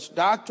with us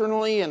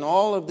doctrinally and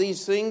all of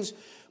these things.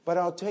 But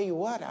I'll tell you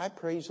what, I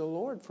praise the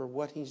Lord for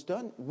what He's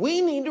done.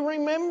 We need to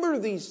remember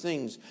these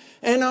things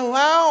and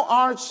allow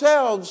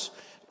ourselves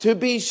to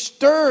be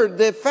stirred.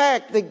 The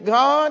fact that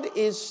God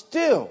is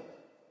still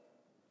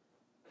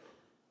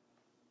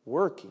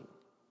working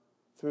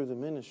through the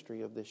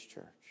ministry of this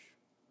church.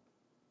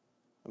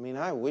 I mean,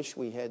 I wish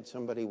we had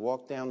somebody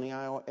walk down the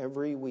aisle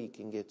every week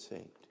and get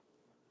saved.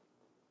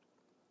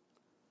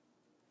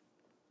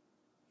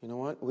 You know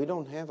what? We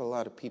don't have a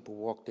lot of people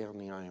walk down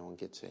the aisle and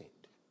get saved.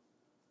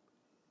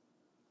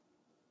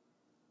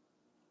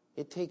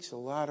 It takes a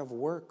lot of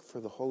work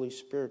for the Holy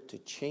Spirit to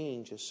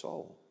change a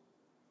soul.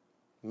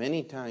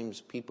 Many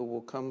times people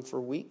will come for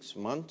weeks,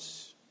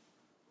 months,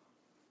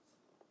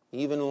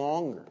 even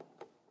longer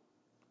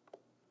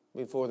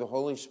before the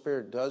Holy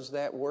Spirit does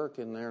that work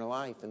in their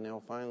life, and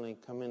they'll finally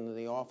come into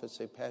the office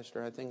and say,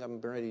 Pastor, I think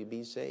I'm ready to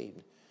be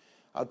saved.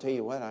 I'll tell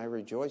you what, I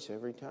rejoice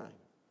every time.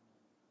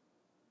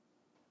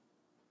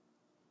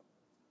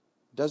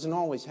 It doesn't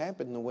always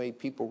happen the way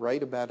people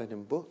write about it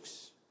in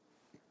books.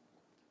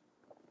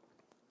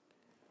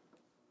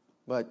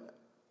 But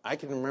I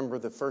can remember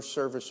the first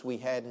service we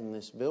had in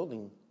this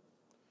building.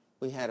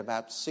 We had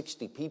about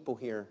 60 people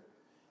here,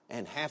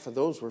 and half of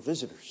those were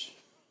visitors.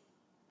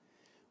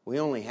 We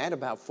only had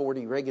about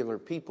 40 regular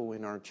people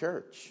in our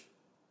church.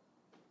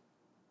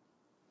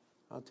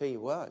 I'll tell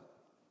you what,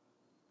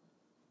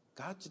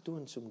 God's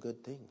doing some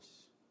good things.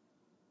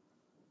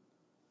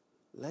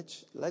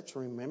 let's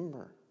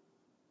remember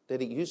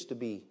that it used to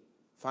be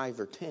 5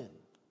 or 10.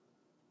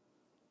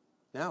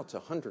 Now it's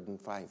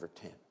 105 or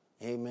 10.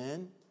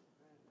 Amen?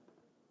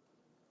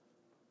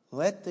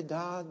 Let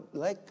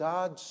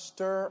God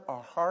stir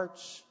our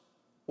hearts.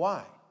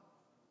 Why?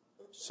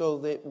 So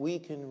that we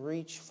can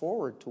reach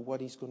forward to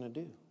what He's going to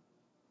do.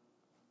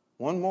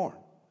 One more.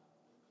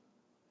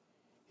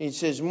 He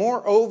says,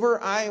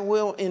 moreover, I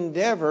will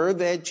endeavor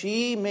that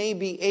ye may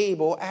be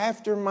able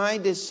after my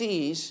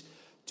decease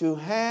to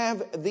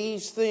have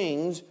these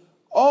things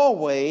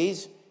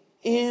always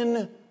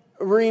in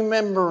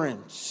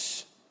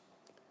remembrance.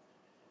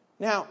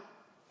 Now,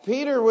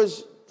 Peter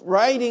was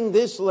writing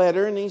this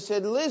letter and he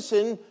said,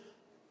 listen,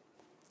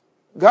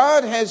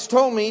 God has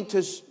told me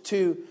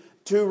to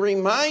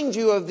remind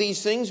you of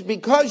these things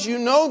because you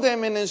know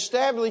them and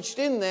established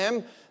in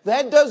them.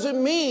 That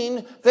doesn't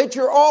mean that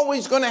you're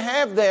always going to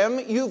have them.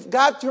 You've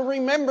got to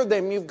remember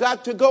them. You've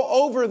got to go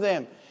over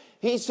them.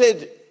 He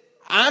said,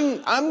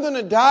 I'm going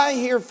to die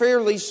here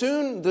fairly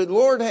soon. The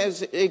Lord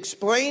has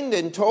explained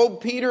and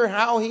told Peter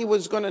how he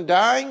was going to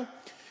die.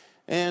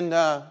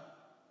 And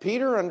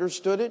Peter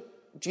understood it.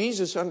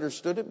 Jesus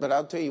understood it. But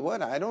I'll tell you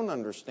what, I don't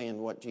understand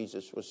what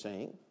Jesus was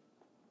saying.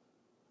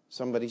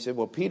 Somebody said,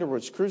 well, Peter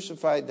was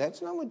crucified.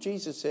 That's not what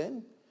Jesus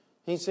said.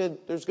 He said,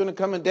 there's going to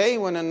come a day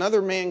when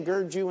another man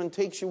girds you and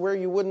takes you where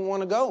you wouldn't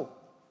want to go.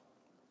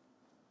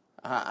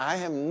 I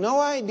have no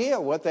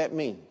idea what that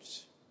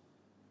means.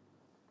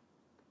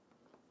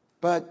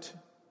 But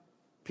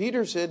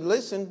Peter said,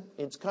 listen,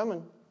 it's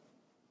coming.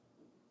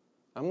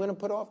 I'm going to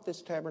put off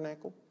this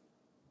tabernacle.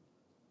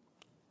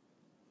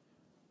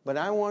 But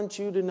I want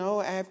you to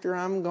know after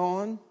I'm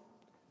gone,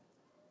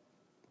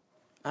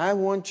 I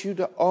want you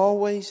to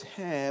always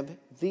have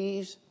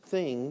these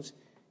things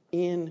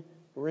in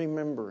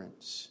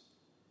remembrance.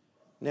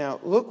 Now,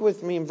 look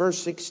with me in verse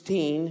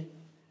 16,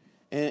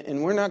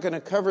 and we're not going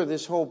to cover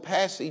this whole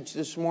passage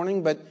this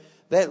morning, but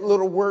that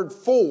little word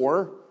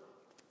for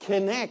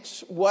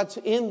connects what's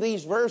in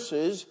these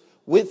verses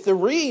with the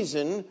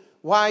reason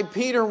why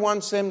Peter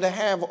wants them to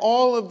have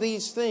all of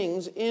these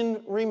things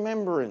in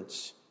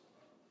remembrance.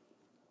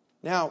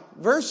 Now,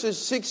 verses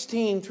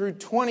 16 through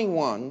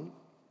 21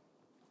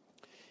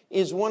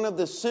 is one of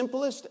the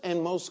simplest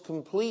and most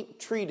complete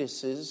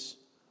treatises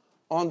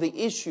on the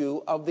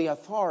issue of the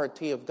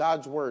authority of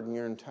God's Word in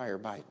your entire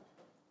Bible.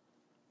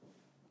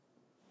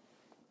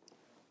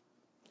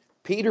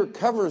 Peter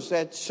covers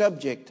that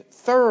subject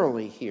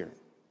thoroughly here.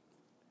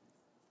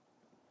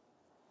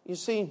 You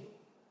see,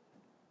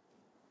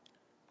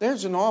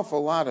 there's an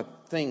awful lot of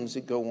things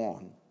that go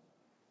on.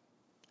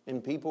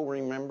 And people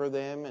remember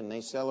them and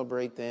they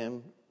celebrate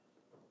them.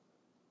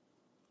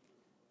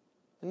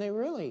 And they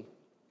really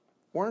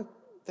weren't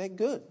that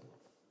good.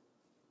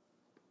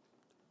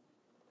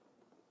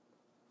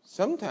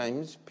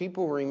 Sometimes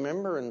people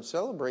remember and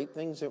celebrate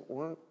things that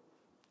weren't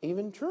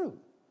even true.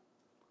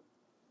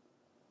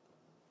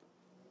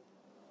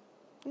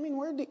 I mean,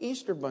 where did the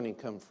Easter Bunny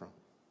come from?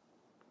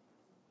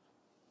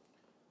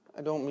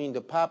 I don't mean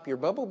to pop your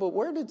bubble, but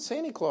where did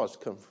Santa Claus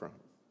come from?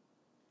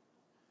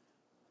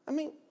 I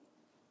mean,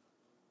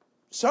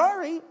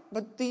 sorry,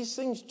 but these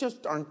things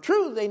just aren't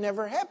true. They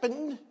never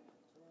happened.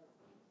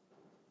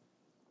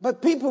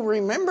 But people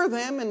remember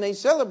them and they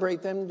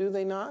celebrate them, do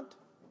they not?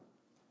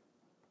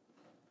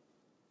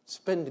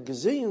 Spend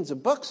gazillions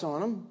of bucks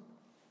on them.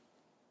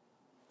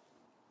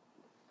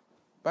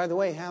 By the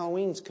way,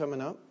 Halloween's coming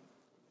up.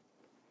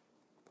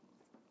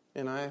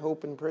 And I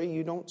hope and pray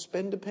you don't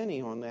spend a penny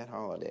on that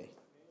holiday.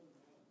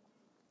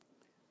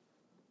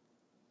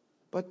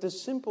 But the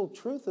simple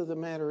truth of the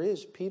matter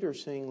is,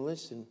 Peter's saying,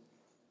 listen,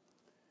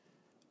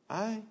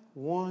 I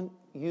want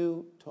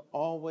you to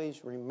always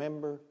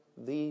remember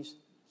these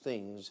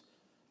things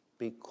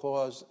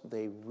because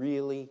they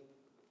really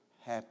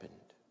happened.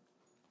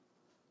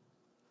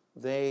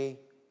 They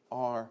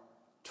are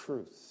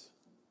truth.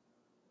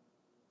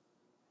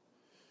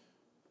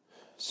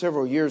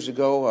 Several years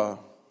ago, a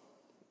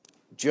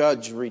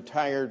judge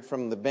retired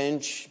from the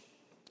bench.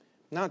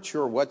 Not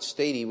sure what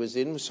state he was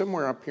in,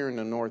 somewhere up here in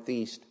the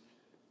Northeast.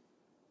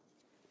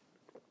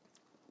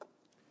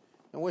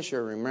 I wish I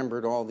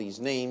remembered all these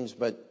names,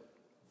 but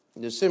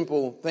the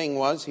simple thing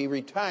was he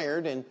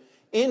retired, and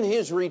in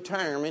his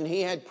retirement,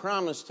 he had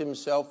promised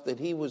himself that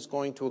he was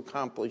going to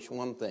accomplish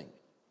one thing.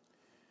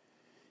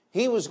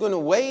 He was going to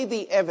weigh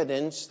the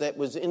evidence that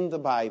was in the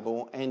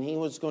Bible, and he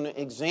was going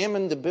to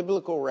examine the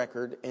biblical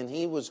record, and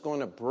he was going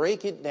to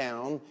break it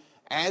down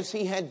as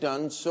he had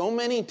done so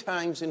many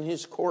times in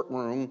his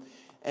courtroom,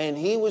 and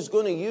he was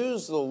going to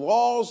use the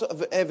laws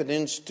of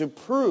evidence to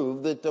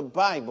prove that the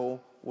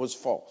Bible was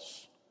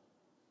false.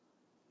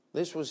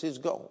 This was his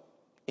goal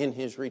in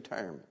his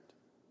retirement.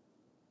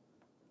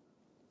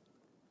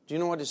 Do you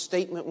know what his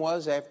statement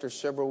was after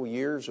several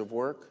years of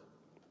work?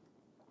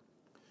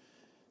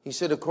 He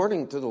said,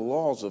 according to the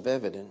laws of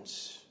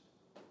evidence,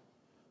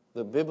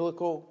 the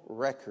biblical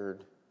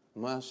record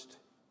must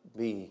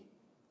be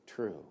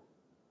true.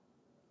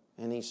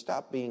 And he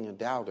stopped being a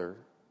doubter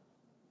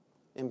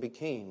and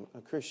became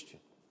a Christian.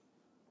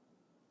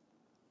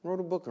 Wrote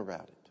a book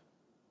about it.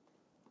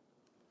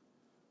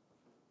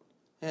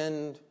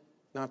 And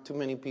not too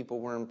many people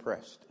were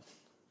impressed.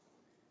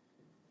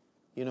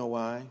 You know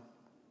why?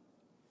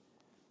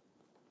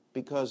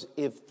 Because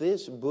if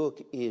this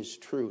book is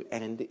true,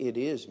 and it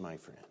is, my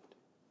friend,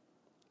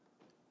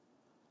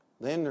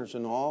 then there's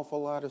an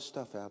awful lot of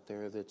stuff out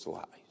there that's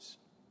lies.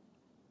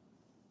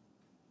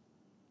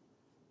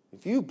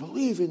 If you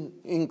believe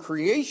in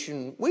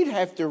creation, we'd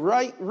have to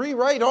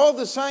rewrite all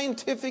the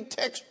scientific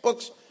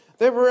textbooks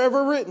that were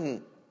ever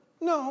written.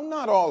 No,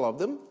 not all of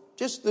them,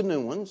 just the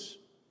new ones,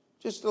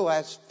 just the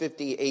last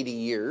 50, 80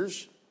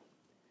 years.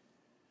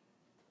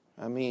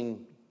 I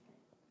mean,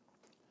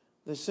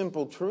 the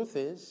simple truth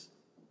is,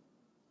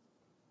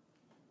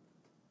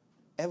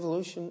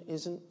 evolution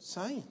isn't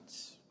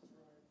science.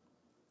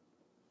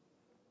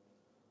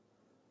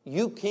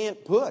 You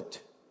can't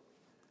put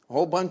a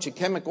whole bunch of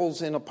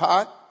chemicals in a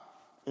pot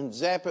and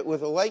zap it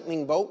with a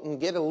lightning bolt and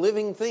get a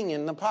living thing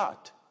in the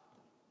pot.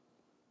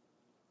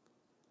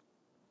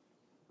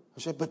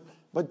 I said,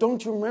 but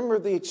don't you remember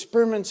the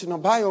experiments in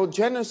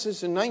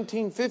abiogenesis in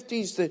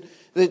 1950s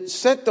that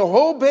set the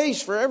whole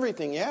base for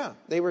everything? Yeah,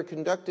 they were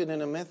conducted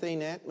in a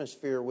methane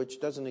atmosphere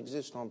which doesn't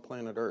exist on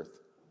planet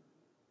Earth.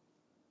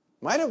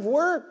 Might have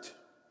worked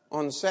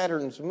on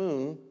Saturn's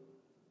moon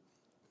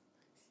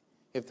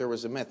if there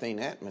was a methane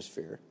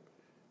atmosphere,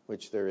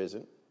 which there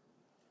isn't.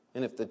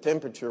 And if the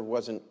temperature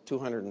wasn't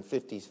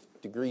 250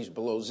 degrees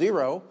below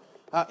zero,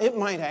 it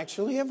might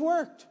actually have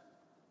worked.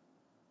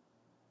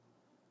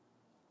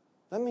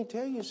 Let me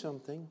tell you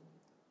something.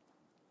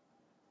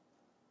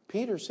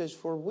 Peter says,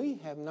 for we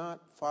have not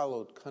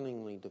followed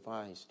cunningly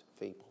devised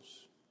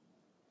fables,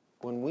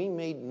 when we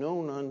made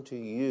known unto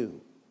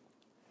you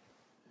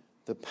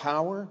the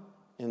power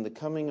and the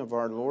coming of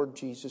our Lord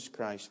Jesus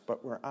Christ,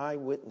 but were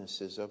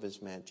eyewitnesses of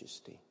his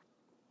majesty.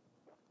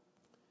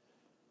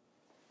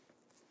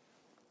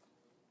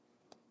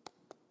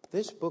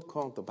 This book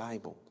called the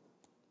Bible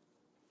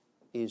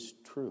is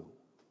true.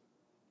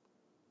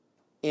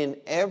 In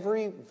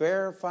every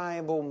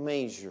verifiable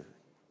measure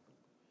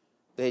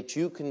that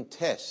you can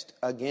test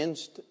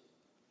against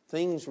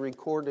things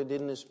recorded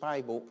in this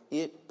Bible,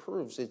 it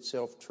proves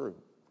itself true.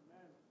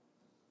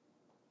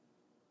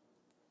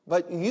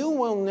 But you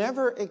will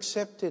never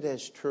accept it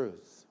as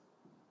truth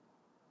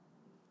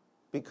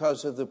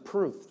because of the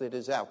proof that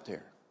is out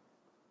there.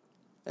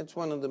 That's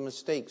one of the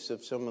mistakes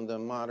of some of the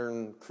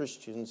modern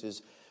Christians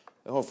is,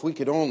 if we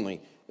could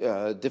only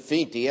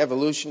defeat the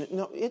evolution.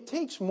 No, it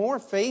takes more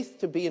faith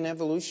to be an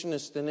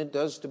evolutionist than it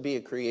does to be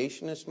a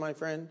creationist, my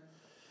friend.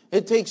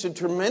 It takes a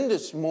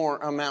tremendous more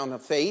amount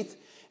of faith.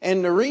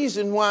 And the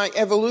reason why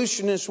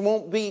evolutionists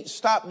won't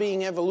stop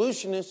being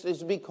evolutionists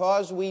is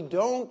because we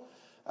don't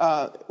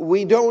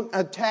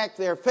attack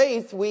their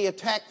faith, we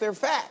attack their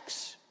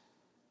facts.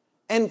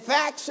 And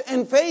facts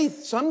and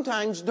faith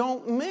sometimes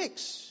don't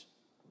mix.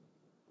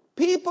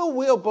 People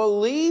will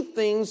believe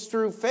things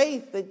through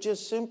faith that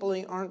just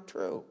simply aren't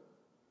true.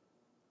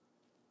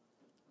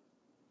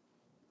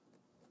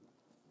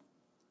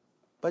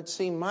 But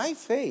see, my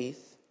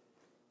faith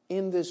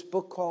in this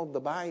book called the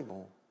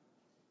Bible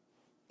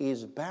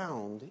is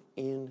bound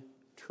in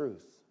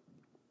truth.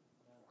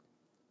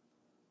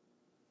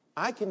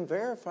 I can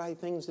verify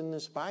things in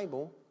this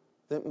Bible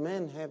that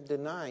men have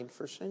denied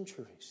for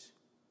centuries.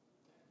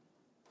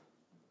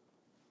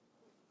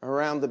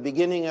 Around the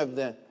beginning of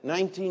the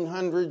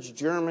 1900s,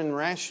 German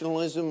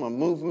rationalism, a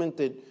movement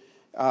that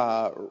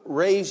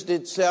raised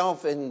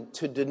itself and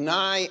to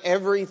deny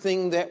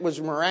everything that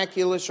was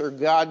miraculous or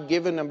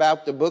God-given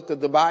about the book of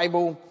the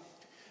Bible.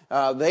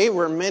 They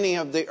were many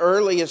of the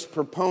earliest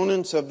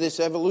proponents of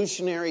this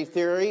evolutionary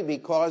theory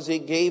because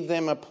it gave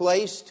them a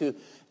place to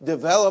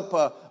develop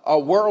a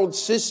world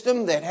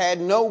system that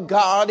had no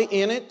God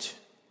in it.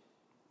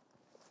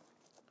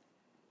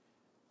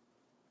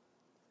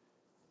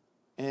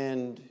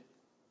 And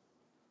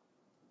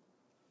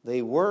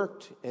they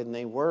worked and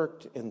they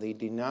worked and they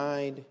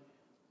denied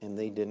and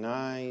they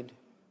denied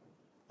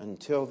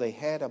until they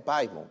had a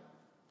Bible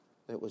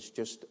that was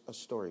just a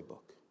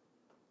storybook.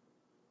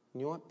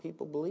 You know what?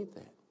 People believe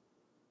that.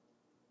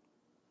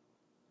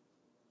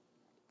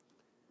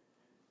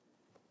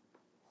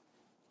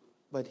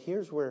 But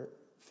here's where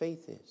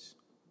faith is.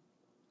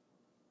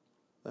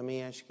 Let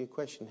me ask you a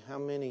question. How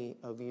many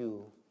of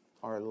you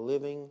are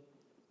living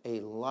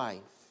a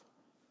life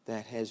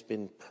that has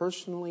been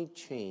personally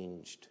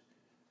changed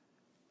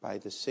by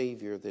the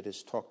Savior that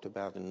is talked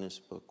about in this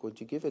book? Would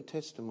you give a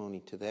testimony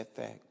to that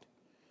fact?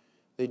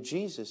 That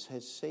Jesus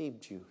has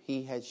saved you.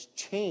 He has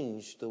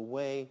changed the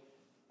way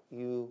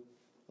you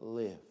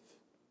live.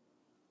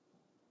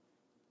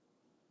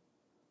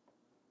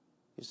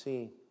 You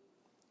see,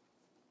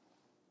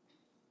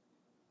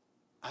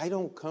 I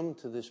don't come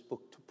to this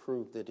book to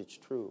prove that it's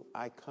true.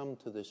 I come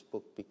to this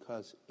book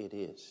because it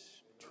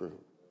is true.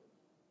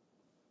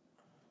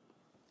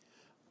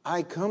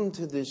 I come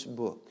to this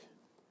book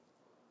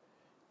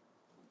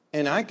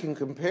and I can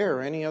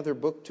compare any other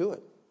book to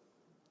it.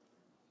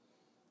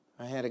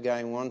 I had a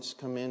guy once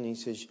come in, he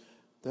says,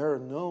 there are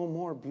no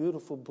more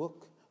beautiful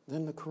book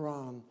than the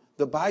Quran.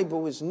 The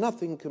Bible is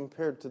nothing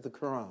compared to the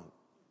Quran.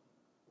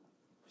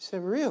 I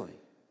said, really?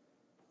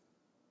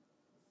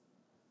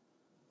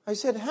 I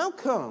said, how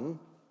come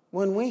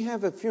when we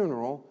have a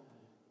funeral,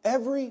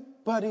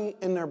 everybody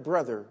and their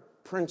brother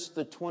prints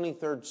the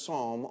 23rd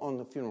Psalm on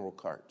the funeral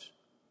cards?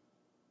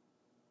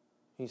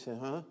 He said,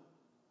 huh?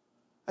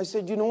 I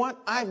said, you know what?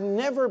 I've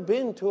never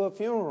been to a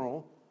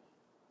funeral.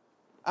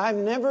 I've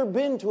never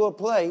been to a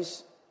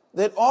place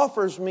that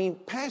offers me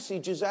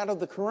passages out of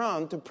the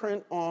Quran to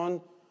print on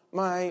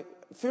my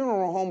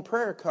funeral home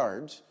prayer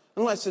cards,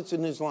 unless it's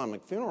an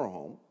Islamic funeral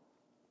home.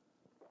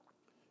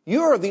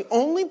 You are the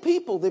only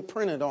people that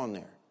print it on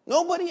there.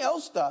 Nobody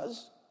else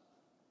does.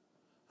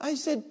 I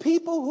said,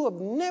 people who have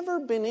never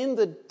been in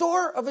the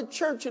door of a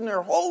church in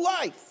their whole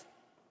life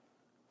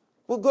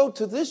will go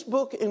to this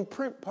book and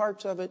print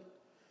parts of it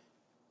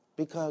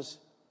because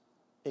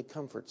it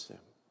comforts them.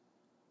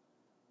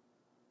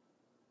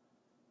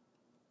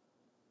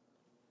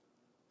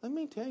 Let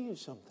me tell you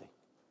something.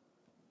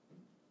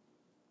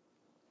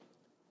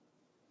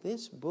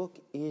 This book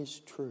is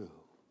true.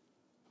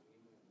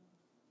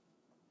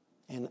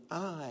 And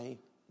I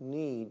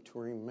need to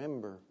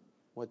remember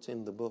what's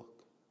in the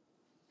book.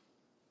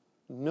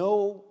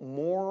 No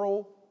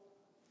moral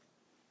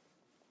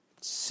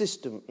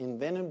system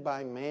invented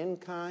by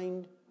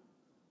mankind,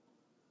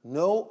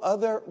 no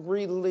other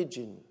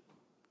religion.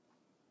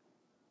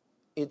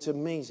 It's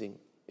amazing.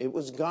 It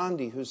was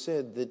Gandhi who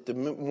said that the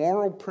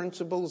moral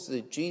principles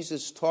that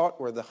Jesus taught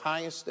were the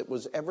highest that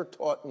was ever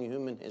taught in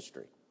human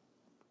history.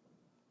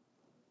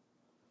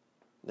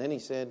 Then he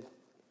said,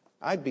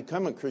 I'd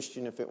become a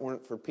Christian if it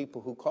weren't for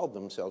people who called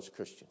themselves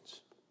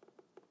Christians.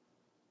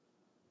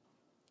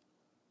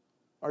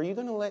 Are you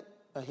going to let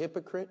a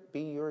hypocrite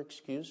be your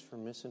excuse for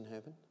missing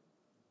heaven?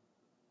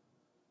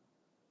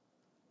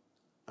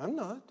 I'm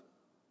not.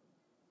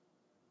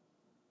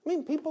 I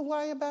mean, people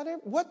lie about it.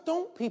 What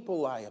don't people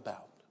lie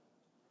about?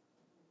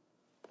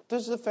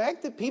 Does the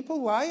fact that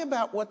people lie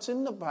about what's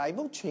in the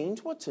Bible change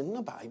what's in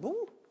the Bible?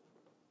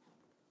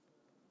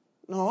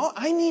 No,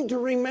 I need to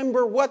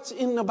remember what's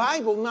in the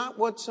Bible, not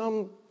what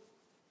some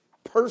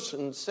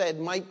person said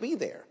might be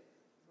there.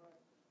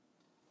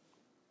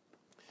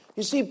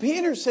 You see,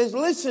 Peter says,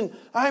 listen,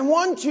 I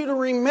want you to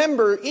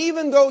remember,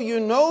 even though you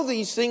know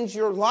these things,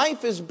 your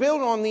life is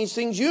built on these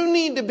things, you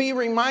need to be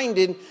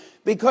reminded,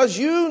 because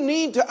you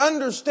need to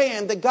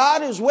understand that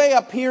God is way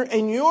up here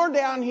and you're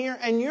down here,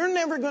 and you're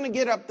never going to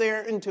get up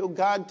there until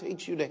God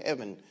takes you to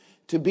heaven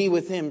to be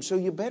with Him. So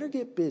you better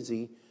get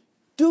busy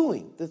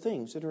doing the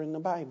things that are in the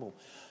Bible.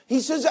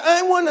 He says,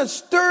 I want to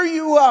stir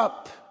you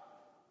up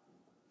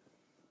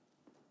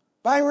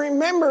by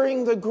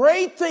remembering the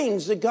great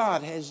things that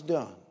God has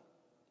done.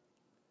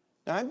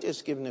 Now, I've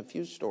just given a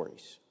few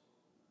stories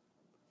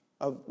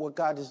of what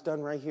God has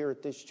done right here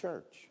at this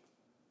church.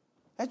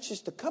 That's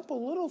just a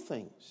couple little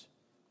things.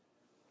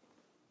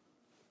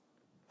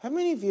 How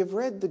many of you have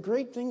read the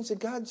great things that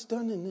God's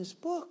done in this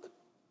book?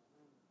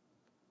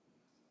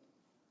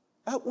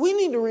 We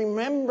need to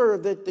remember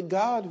that the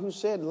God who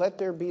said, let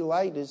there be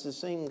light, is the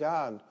same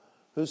God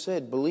who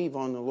said, believe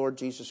on the Lord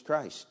Jesus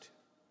Christ.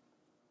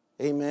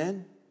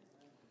 Amen?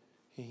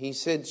 He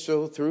said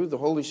so through the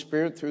Holy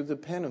Spirit, through the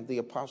pen of the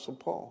Apostle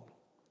Paul.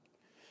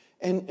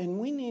 And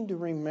we need to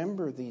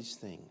remember these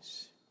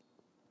things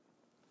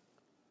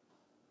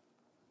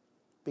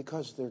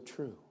because they're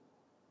true.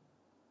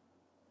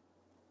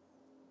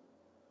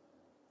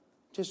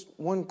 Just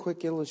one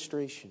quick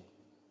illustration.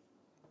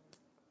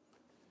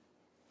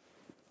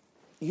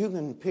 You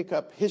can pick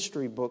up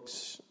history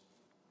books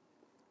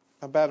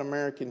about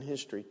American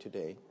history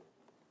today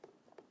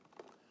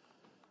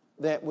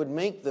that would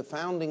make the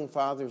founding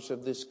fathers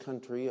of this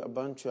country a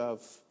bunch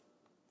of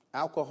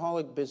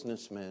alcoholic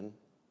businessmen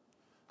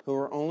who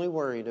were only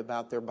worried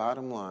about their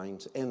bottom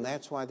lines, and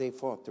that's why they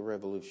fought the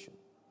revolution.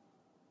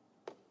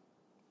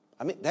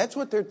 I mean, that's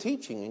what they're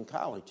teaching in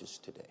colleges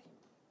today.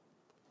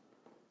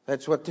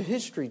 That's what the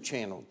History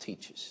Channel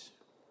teaches.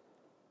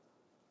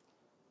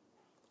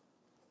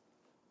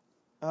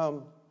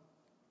 Could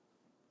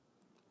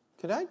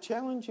I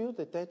challenge you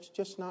that that's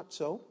just not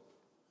so?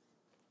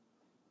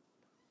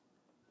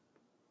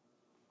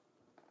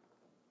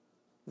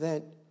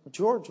 That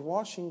George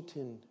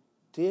Washington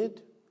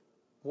did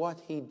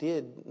what he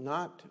did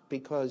not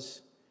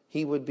because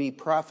he would be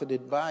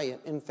profited by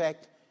it. In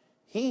fact,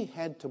 he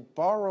had to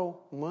borrow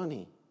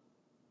money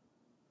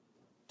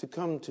to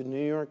come to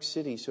New York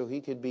City so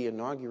he could be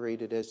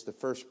inaugurated as the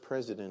first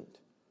president,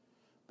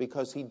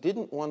 because he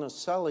didn't want to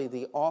sully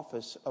the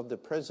office of the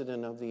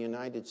President of the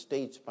United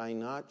States by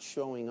not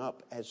showing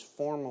up as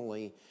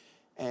formally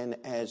and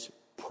as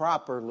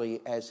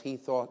properly as he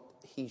thought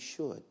he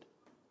should.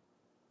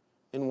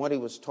 And what he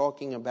was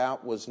talking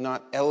about was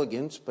not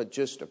elegance, but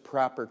just a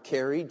proper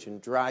carriage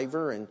and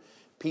driver and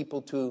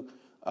people to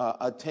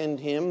attend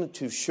him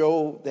to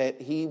show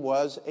that he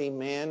was a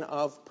man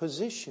of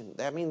position.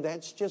 I mean,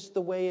 that's just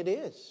the way it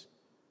is.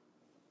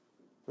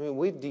 I mean,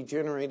 we've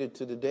degenerated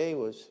to the day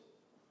was,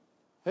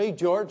 hey,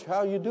 George,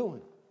 how you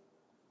doing?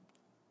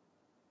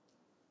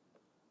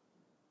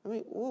 I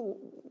mean,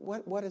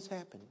 what has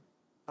happened?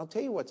 I'll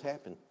tell you what's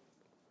happened.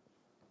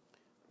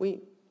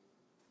 We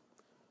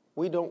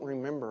don't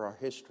remember our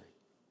history.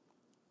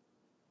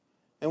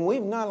 And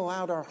we've not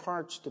allowed our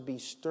hearts to be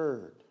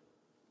stirred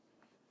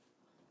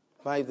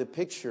by the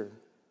picture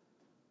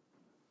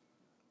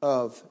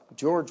of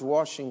George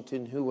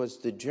Washington, who was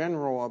the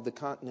general of the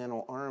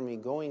Continental Army,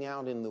 going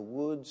out in the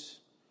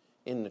woods,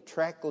 in the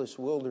trackless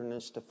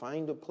wilderness, to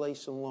find a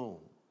place alone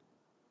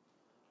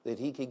that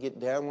he could get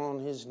down on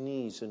his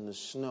knees in the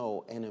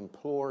snow and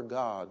implore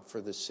God for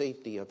the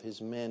safety of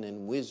his men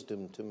and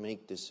wisdom to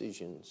make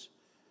decisions.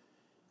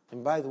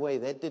 And by the way,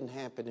 that didn't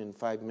happen in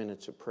 5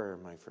 minutes of prayer,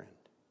 my friend.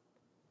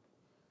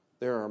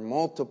 There are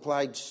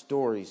multiplied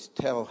stories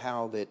tell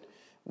how that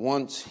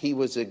once he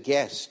was a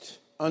guest,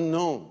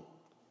 unknown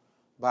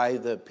by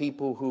the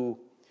people who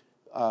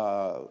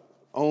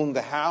owned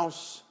the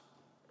house,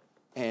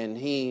 and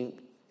he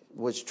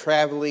was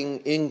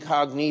traveling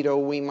incognito,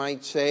 we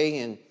might say,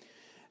 and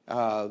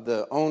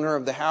the owner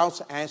of the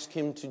house asked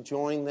him to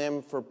join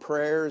them for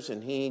prayers,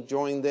 and he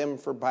joined them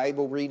for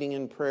Bible reading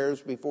and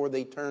prayers before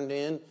they turned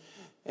in.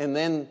 And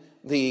then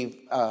the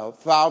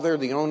father,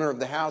 the owner of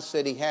the house,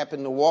 said he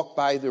happened to walk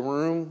by the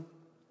room,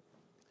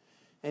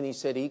 and he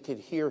said he could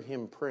hear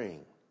him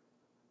praying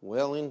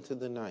well into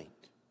the night,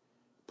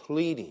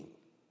 pleading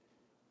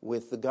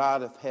with the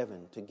God of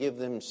heaven to give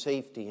them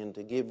safety and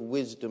to give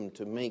wisdom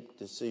to make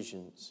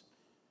decisions.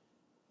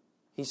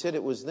 He said,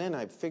 it was then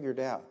I figured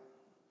out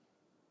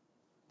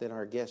that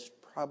our guest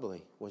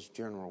probably was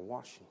General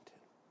Washington.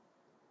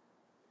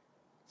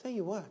 Tell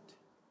you what,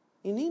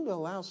 you need to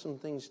allow some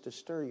things to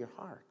stir your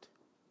heart.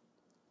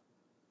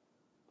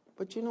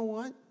 But you know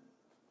what?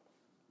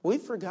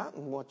 We've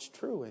forgotten what's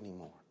true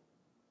anymore.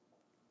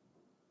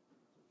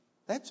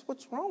 That's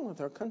what's wrong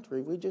with our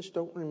country. We just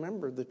don't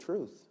remember the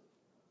truth.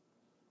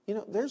 You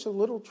know, there's a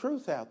little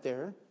truth out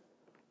there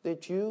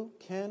that you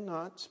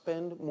cannot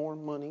spend more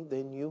money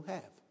than you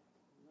have.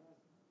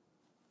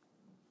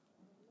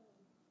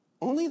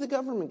 Only the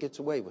government gets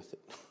away with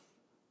it.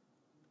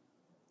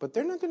 But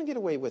they're not going to get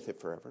away with it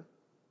forever.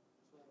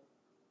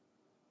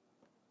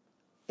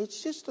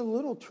 It's just a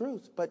little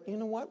truth, but you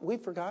know what? We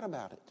forgot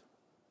about it.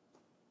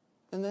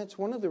 And that's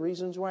one of the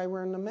reasons why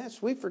we're in the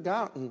mess. We've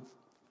forgotten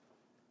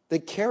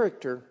that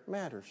character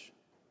matters.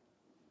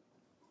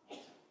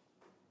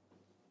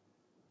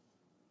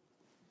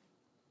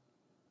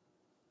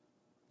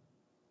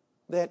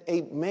 That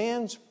a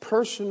man's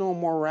personal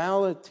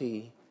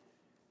morality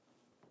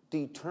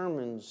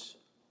determines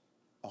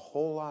a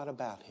whole lot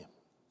about him.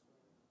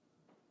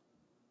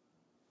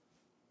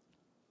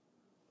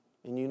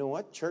 And you know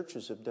what?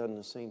 Churches have done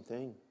the same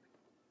thing.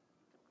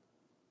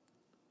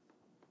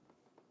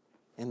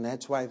 And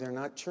that's why they're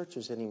not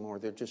churches anymore.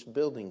 They're just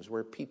buildings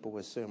where people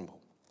assemble.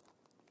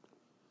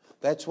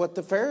 That's what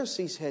the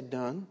Pharisees had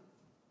done.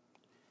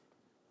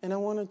 And I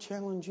want to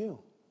challenge you.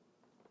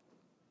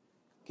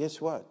 Guess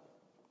what?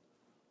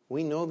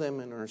 We know them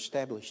and are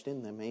established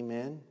in them.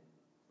 Amen?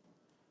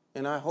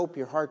 And I hope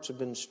your hearts have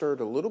been stirred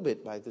a little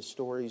bit by the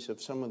stories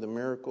of some of the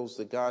miracles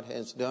that God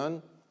has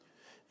done.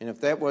 And if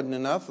that wasn't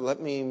enough,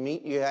 let me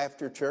meet you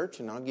after church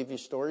and I'll give you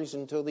stories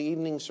until the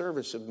evening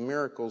service of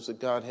miracles that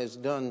God has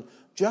done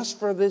just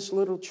for this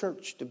little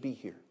church to be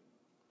here.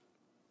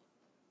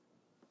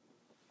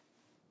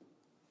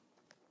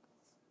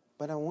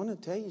 But I want to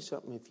tell you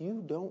something. If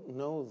you don't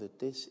know that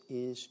this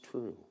is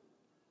true,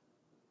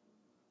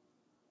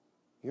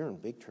 you're in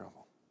big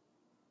trouble.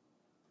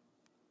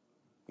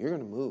 You're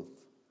going to move.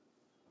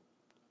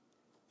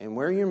 And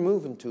where you're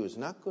moving to is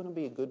not going to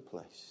be a good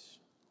place.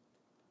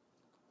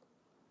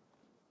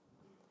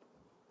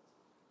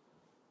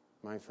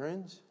 My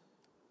friends,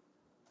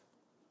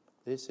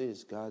 this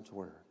is God's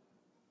Word.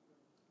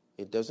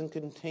 It doesn't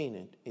contain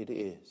it, it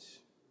is.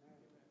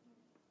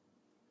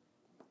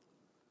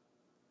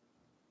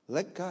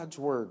 Let God's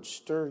Word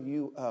stir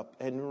you up,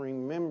 and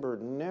remember,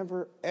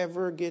 never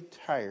ever get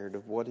tired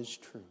of what is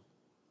true.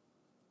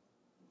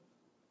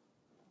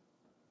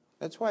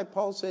 That's why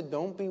Paul said,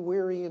 don't be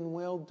weary in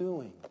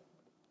well-doing.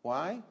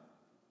 Why?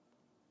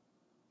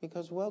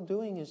 Because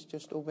well-doing is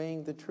just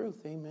obeying the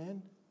truth,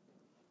 amen?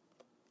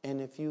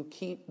 And if you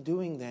keep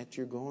doing that,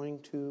 you're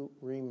going to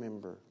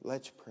remember.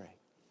 Let's pray.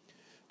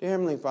 Dear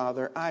Heavenly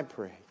Father, I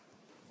pray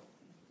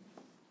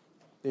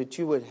that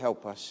you would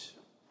help us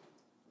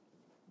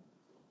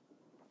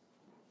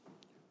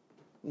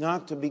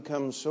not to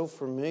become so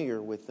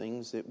familiar with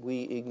things that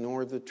we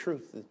ignore the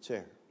truth that's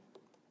there.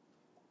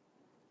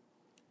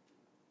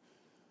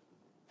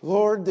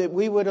 Lord, that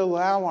we would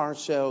allow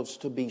ourselves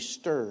to be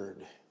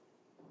stirred.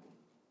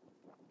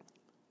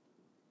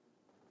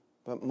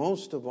 But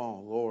most of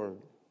all, Lord,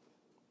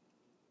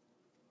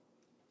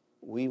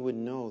 we would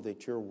know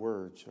that your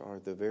words are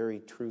the very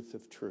truth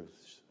of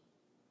truths.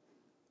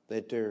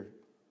 That there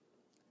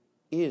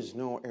is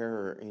no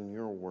error in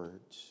your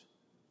words.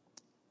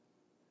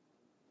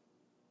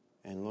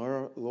 And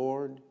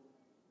Lord,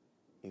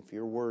 if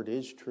your word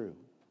is true,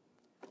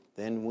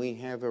 then we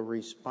have a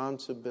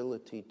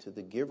responsibility to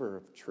the giver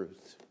of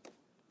truth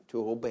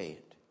to obey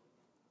it.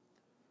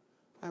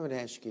 I would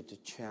ask you to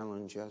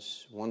challenge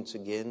us once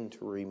again,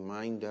 to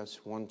remind us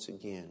once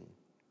again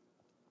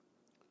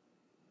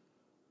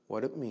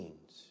what it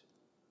means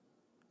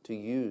to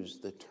use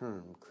the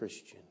term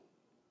Christian.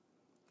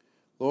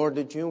 Lord,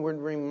 that you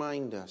would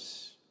remind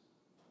us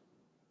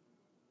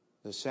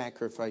the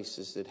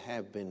sacrifices that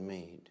have been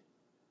made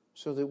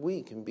so that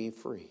we can be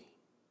free.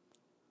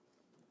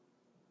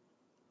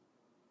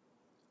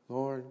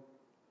 Lord,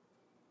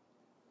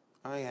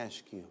 I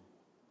ask you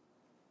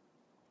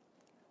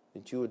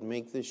that you would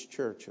make this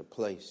church a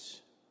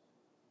place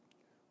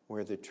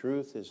where the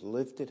truth is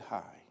lifted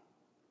high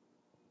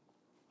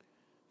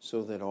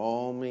so that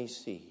all may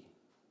see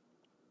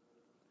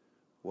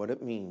what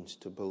it means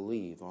to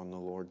believe on the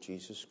Lord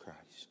Jesus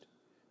Christ.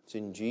 It's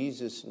in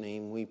Jesus'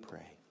 name we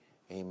pray.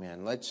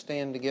 Amen. Let's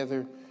stand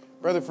together.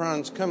 Brother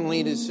Franz, come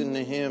lead us in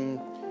the hymn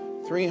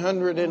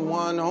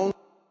 301.